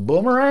out. That's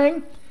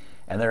Boomerang,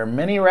 and there are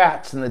many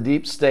rats in the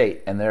deep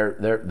state, and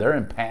they're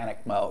in panic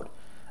mode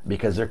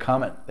because they're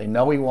coming. They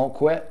know he won't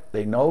quit.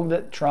 They know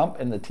that Trump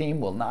and the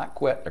team will not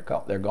quit.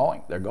 They're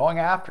going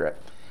after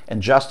it,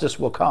 and justice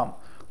will come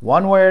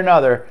one way or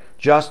another.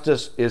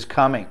 Justice is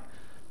coming.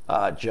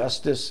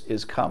 Justice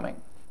is coming.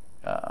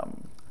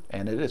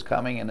 And it is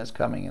coming, and it's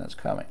coming, and it's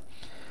coming.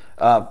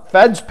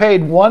 Feds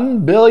paid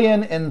 $1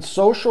 billion in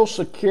Social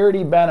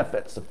Security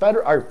benefits.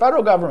 Our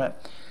federal government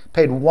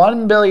paid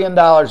 $1 billion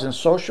in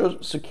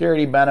Social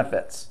Security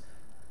benefits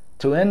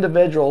to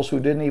individuals who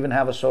didn't even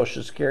have a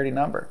Social Security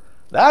number.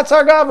 That's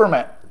our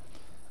government.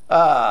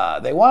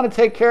 They want to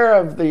take care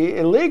of the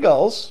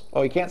illegals.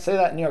 Oh, you can't say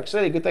that in New York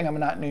City. Good thing I'm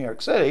not in New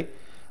York City.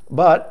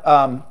 But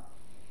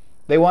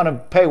they want to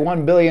pay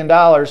 $1 billion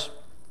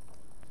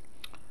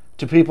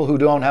to people who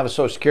don't have a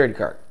Social Security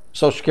card,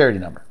 Social Security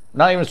number.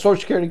 Not even a Social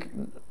Security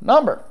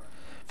number.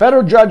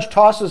 Federal judge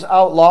tosses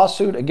out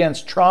lawsuit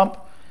against Trump,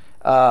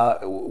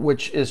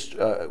 which is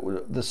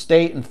the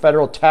state and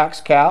federal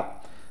tax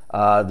cap.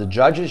 The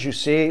judges, you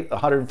see,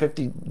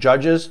 150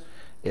 judges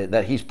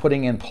that he's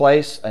putting in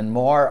place and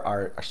more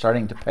are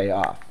starting to pay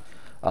off.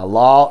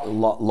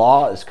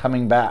 Law is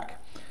coming back.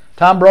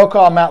 Tom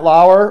Brokaw and Matt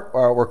Lauer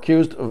were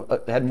accused,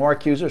 had more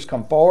accusers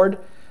come forward,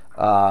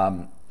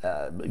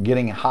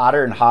 getting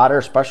hotter and hotter,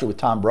 especially with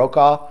Tom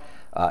Brokaw.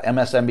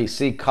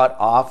 MSNBC cut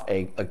off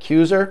a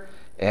accuser,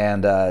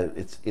 and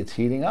it's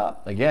heating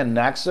up. Again,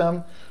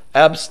 Nexum,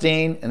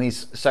 Epstein, and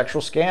these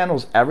sexual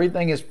scandals,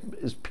 everything is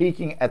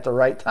peaking at the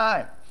right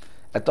time.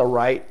 At the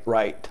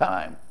right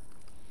time.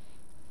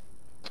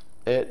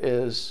 It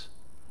is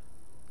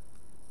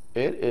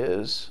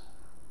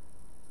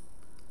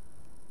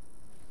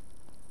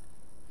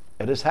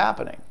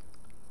happening,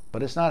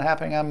 but it's not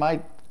happening on my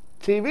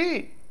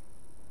TV.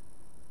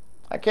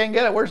 I can't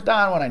get it. Where's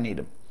Don when I need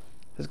him?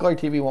 His Glory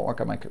TV won't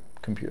work on my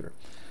computer.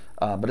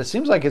 But it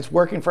seems like it's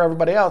working for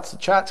everybody else. The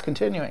chat's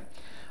continuing.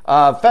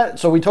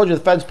 So we told you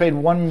the feds paid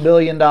 $1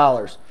 billion.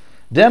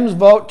 Dems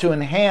vote to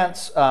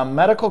enhance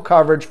medical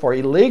coverage for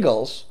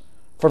illegals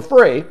for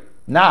free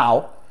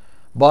now,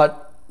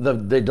 but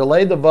they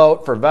delayed the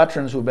vote for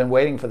veterans who've been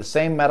waiting for the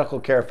same medical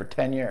care for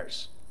 10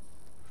 years.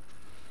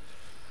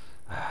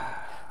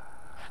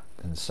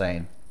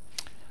 Insane.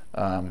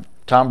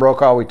 Tom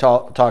Brokaw, we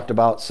talked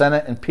about.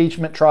 Senate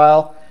impeachment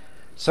trial.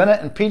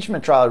 Senate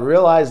impeachment trial.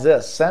 Realize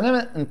this.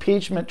 Senate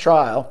impeachment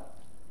trial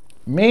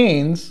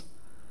means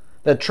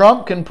that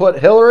Trump can put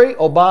Hillary,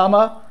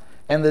 Obama,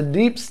 and the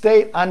deep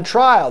state on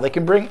trial. They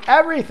can bring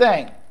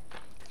everything.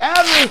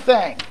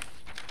 Everything.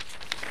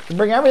 They can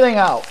bring everything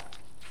out.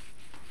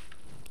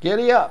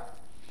 Giddy up.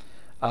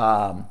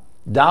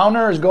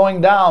 Downer is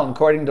going down,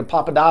 according to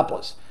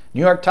Papadopoulos.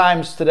 New York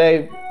Times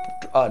today,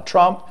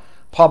 Trump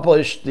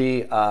published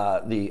the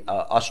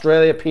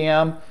Australia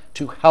PM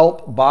to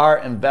help Barr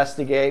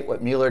investigate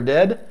what Mueller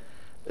did.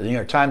 The New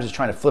York Times is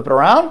trying to flip it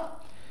around.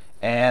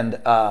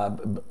 And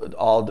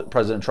all that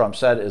President Trump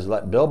said is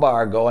let Bill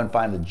Barr go and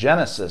find the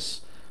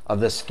genesis of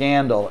this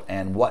scandal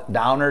and what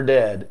Downer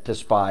did to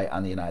spy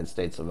on the United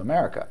States of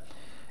America.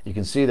 You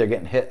can see they're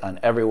getting hit on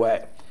every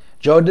way.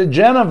 Joe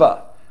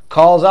DeGeneva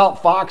calls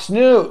out Fox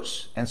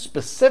News and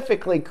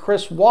specifically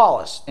Chris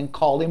Wallace and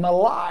called him a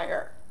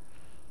liar.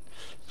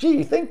 Gee,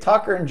 you think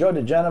Tucker and Joe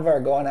DeGeneva are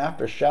going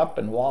after Shep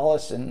and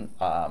Wallace and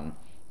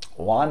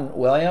Juan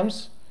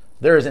Williams?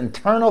 There is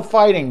internal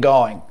fighting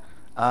going.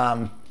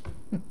 Oh,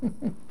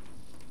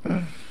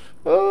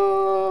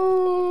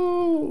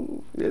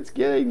 it's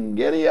getting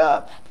giddy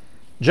up.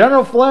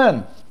 General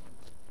Flynn,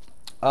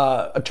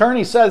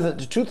 attorney says that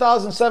the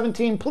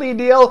 2017 plea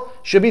deal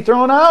should be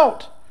thrown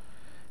out.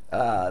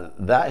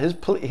 That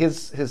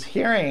his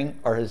hearing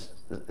or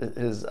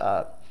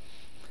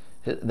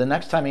the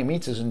next time he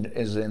meets is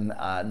in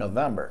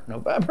November.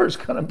 November is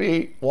going to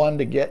be one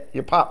to get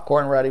your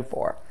popcorn ready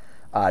for.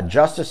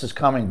 Justice is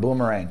coming,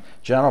 Boomerang.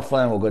 General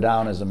Flynn will go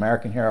down as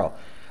American hero.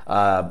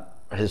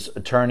 His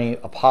attorney,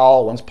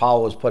 Powell, once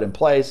Powell was put in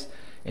place,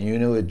 and you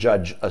knew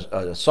Judge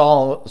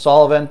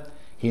Sullivan,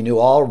 he knew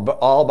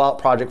all about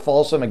Project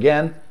Folsom.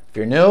 Again, if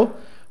you're new,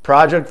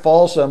 Project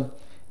Folsom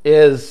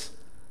is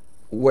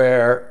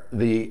where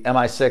the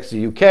MI6,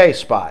 the UK,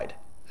 spied,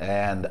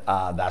 and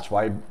that's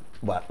why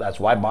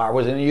Barr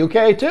was in the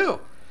UK too.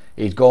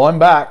 He's going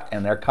back,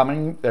 and they're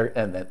coming. They're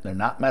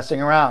not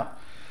messing around.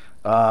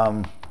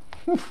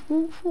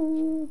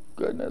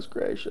 Goodness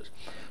gracious.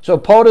 So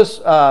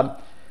POTUS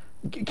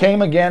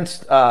came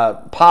against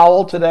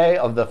Powell today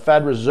of the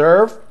Fed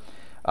Reserve.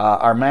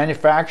 Our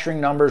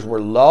manufacturing numbers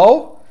were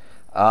low.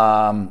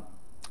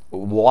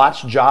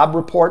 Watch job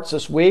reports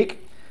this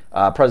week.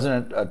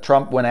 President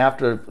Trump went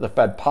after the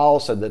Fed. Powell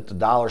said that the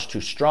dollar's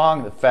too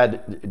strong. The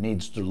Fed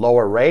needs to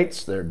lower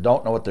rates. They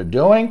don't know what they're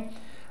doing.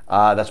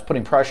 That's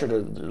putting pressure to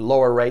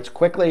lower rates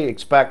quickly.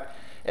 Expect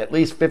at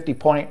least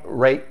 50-point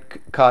rate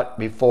cut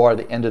before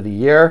the end of the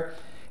year.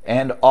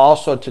 And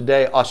also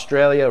today,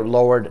 Australia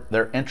lowered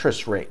their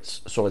interest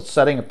rates. So it's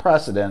setting a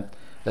precedent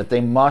that they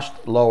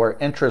must lower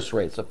interest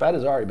rates. The Fed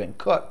has already been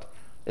cooked.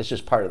 It's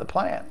just part of the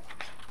plan.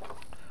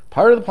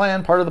 Part of the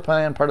plan, part of the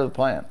plan, part of the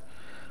plan.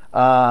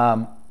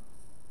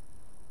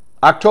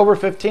 October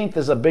 15th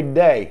is a big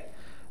day.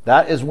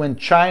 That is when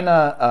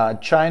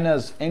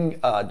China's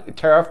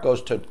tariff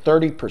goes to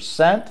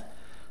 30%.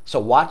 So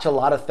watch a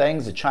lot of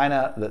things.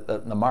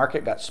 The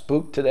market got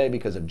spooked today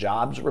because of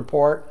jobs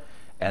report,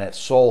 and it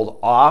sold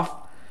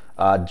off.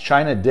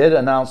 China did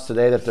announce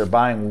today that they're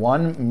buying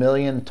 1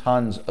 million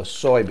tons of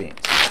soybeans.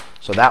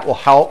 So that will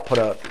help put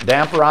a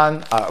damper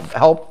on,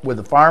 help with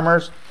the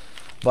farmers.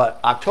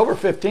 But October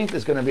 15th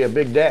is going to be a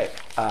big day,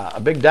 a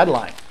big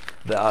deadline.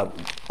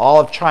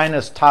 All of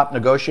China's top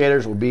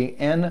negotiators will be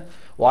in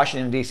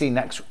Washington, D.C.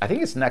 I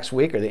think it's next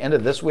week or the end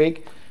of this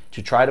week,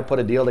 to try to put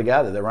a deal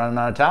together. They're running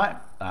out of time,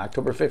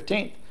 October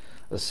 15th.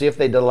 Let's see if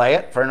they delay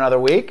it for another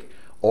week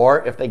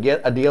or if they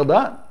get a deal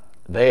done.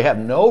 They have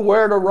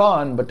nowhere to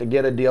run but to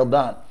get a deal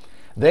done.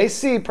 They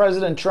see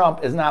President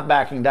Trump is not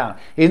backing down.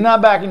 He's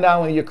not backing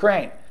down with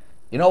Ukraine.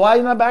 You know why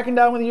he's not backing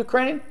down with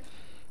Ukraine?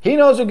 He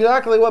knows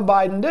exactly what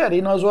Biden did.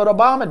 He knows what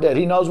Obama did.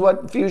 He knows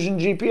what Fusion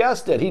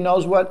GPS did. He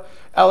knows what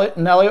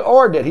Nellie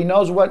Orr did. He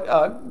knows what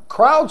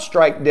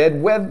CrowdStrike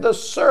did with the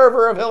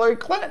server of Hillary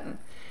Clinton.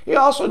 He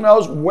also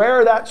knows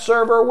where that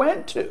server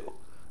went to.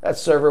 That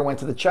server went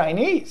to the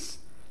Chinese.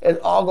 It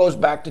all goes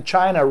back to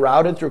China,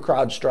 routed through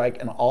CrowdStrike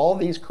and all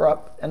these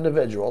corrupt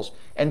individuals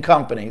and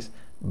companies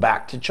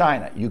back to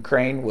China.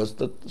 Ukraine was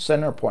the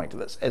center point of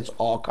this. It's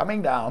all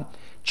coming down.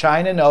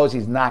 China knows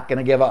he's not going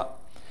to give up.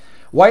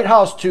 White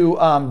House to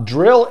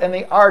drill in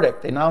the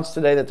Arctic. They announced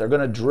today that they're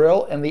going to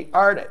drill in the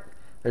Arctic.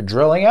 They're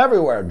drilling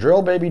everywhere.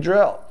 Drill, baby,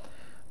 drill.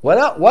 What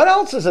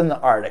else is in the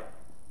Arctic?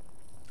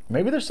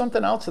 Maybe there's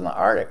something else in the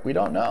Arctic. We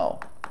don't know.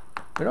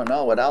 We don't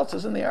know what else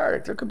is in the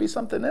Arctic. There could be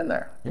something in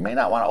there. You may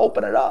not want to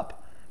open it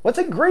up. What's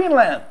in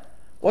Greenland?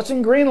 What's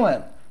in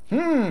Greenland?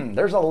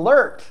 There's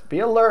alert. Be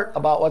alert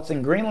about what's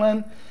in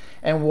Greenland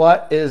and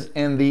what is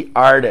in the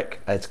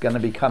Arctic. It's going to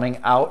be coming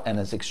out, and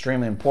it's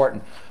extremely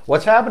important.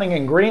 What's happening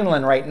in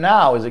Greenland right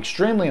now is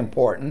extremely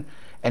important,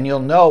 and you'll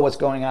know what's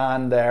going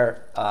on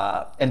there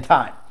in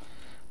time.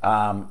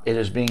 It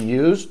is being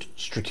used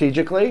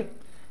strategically,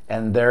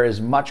 and there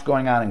is much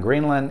going on in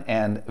Greenland,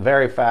 and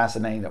very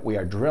fascinating that we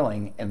are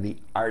drilling in the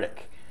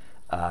Arctic.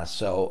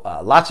 So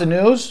lots of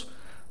news.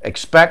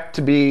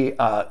 Expect the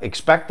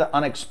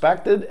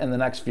unexpected in the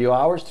next few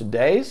hours to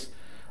days.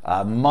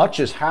 Much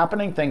is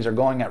happening. Things are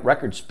going at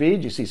record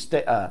speed. You see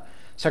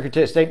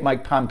Secretary of State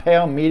Mike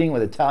Pompeo meeting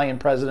with Italian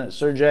President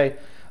Sergio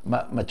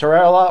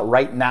Mattarella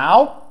right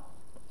now.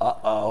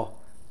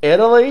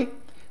 Italy,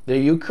 the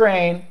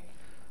Ukraine,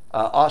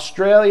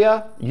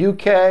 Australia,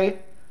 UK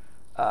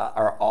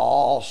are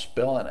all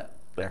spilling it.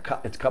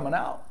 It's coming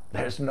out.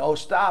 There's no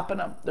stopping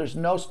them. There's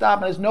no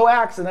stopping. There's no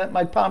accident.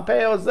 Mike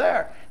Pompeo is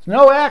there. It's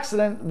no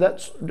accident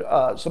that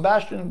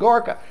Sebastian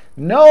Gorka.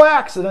 No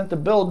accident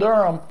that Bill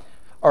Durham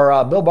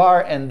or Bill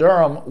Barr and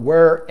Durham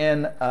were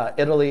in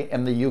Italy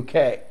and the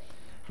UK.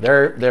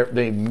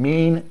 They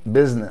mean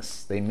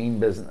business. They mean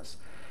business.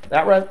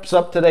 That wraps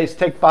up today's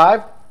Take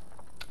 5.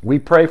 We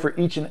pray for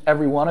each and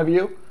every one of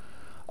you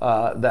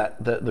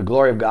that the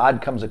glory of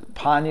God comes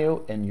upon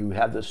you and you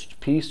have this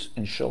peace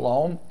and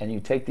shalom, and you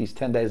take these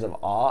 10 days of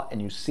awe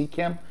and you seek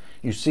Him.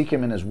 You seek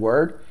Him in His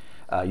Word.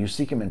 You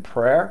seek Him in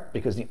prayer,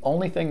 because the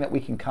only thing that we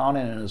can count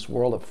in this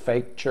world of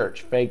fake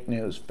church, fake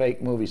news,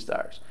 fake movie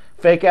stars,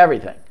 fake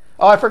everything.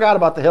 Oh, I forgot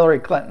about the Hillary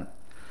Clinton.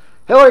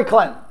 Hillary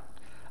Clinton.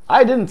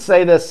 I didn't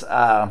say this.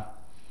 I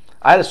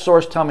had a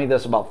source tell me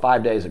this about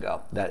 5 days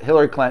ago, that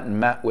Hillary Clinton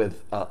met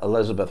with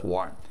Elizabeth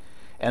Warren.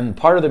 And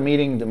part of the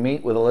meeting to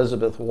meet with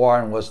Elizabeth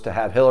Warren was to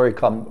have Hillary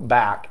come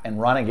back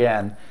and run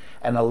again,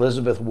 and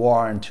Elizabeth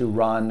Warren to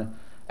run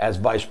as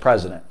vice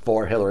president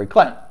for Hillary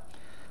Clinton.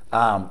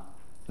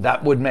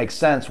 That would make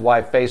sense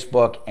why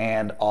Facebook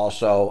and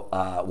also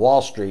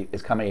Wall Street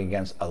is coming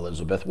against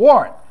Elizabeth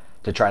Warren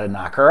to try to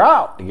knock her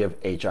out, to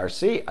give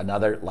HRC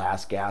another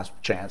last gasp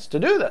chance to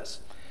do this.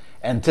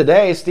 And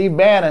today, Steve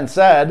Bannon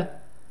said,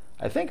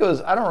 I think it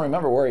was, I don't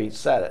remember where he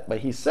said it, but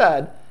he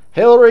said,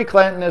 Hillary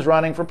Clinton is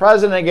running for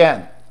president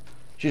again.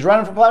 She's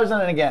running for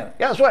president again.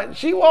 Guess what?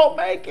 She won't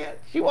make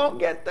it. She won't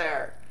get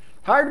there.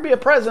 Hard to be a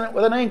president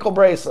with an ankle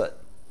bracelet.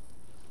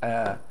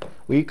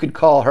 We could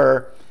call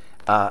her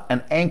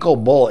an ankle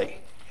bully.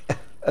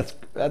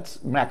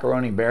 That's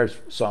Macaroni Bear's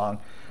song.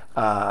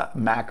 What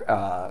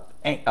does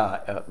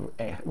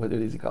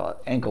he call it?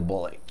 Ankle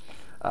bully.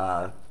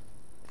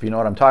 If you know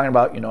what I'm talking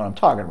about, you know what I'm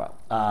talking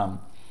about.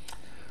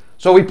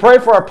 So we pray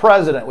for our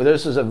president.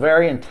 This is a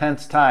very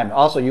intense time.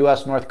 Also,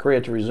 U.S. North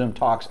Korea to resume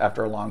talks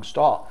after a long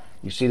stall.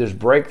 You see there's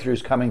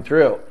breakthroughs coming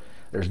through.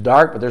 There's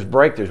dark, but there's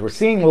breakthroughs. We're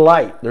seeing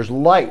light. There's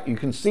light. You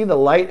can see the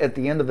light at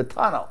the end of the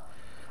tunnel.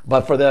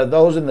 But for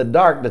those in the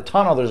dark, the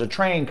tunnel, there's a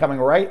train coming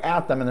right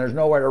at them and there's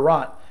nowhere to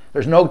run.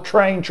 There's no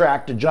train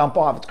track to jump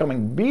off. It's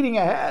coming beating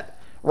ahead,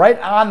 right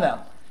on them.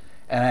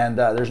 And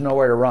there's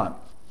nowhere to run.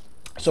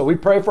 So we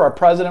pray for our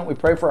president, we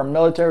pray for our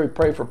military, we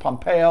pray for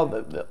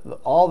Pompeo,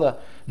 all the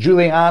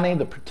Giuliani,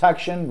 the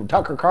protection,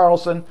 Tucker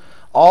Carlson,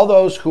 all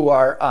those who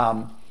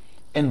are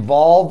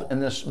involved in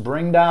this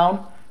bring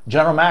down,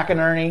 General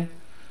McInerney,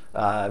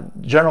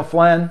 General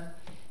Flynn,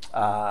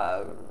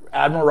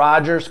 Admiral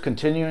Rogers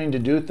continuing to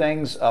do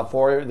things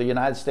for the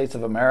United States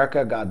of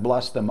America. God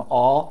bless them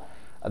all.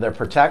 Their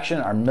protection,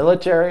 our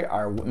military,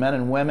 our men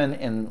and women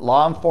in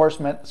law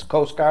enforcement,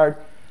 Coast Guard,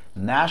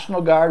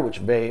 National Guard,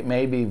 which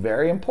may be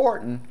very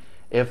important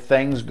if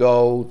things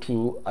go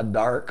to a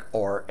dark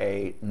or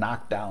a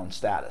knockdown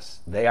status.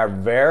 They are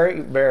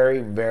very,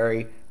 very,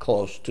 very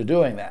close to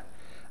doing that.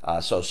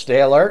 So stay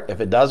alert. If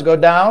it does go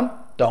down,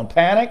 don't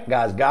panic.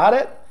 God's got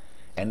it,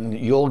 and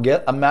you'll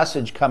get a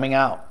message coming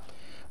out.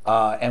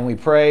 And we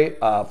pray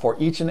for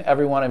each and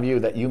every one of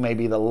you that you may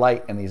be the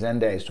light in these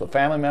end days to a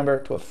family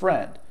member, to a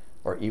friend,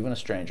 or even a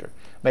stranger.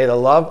 May the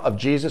love of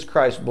Jesus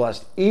Christ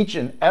bless each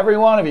and every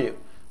one of you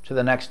to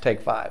the next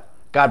Take 5.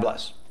 God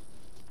bless.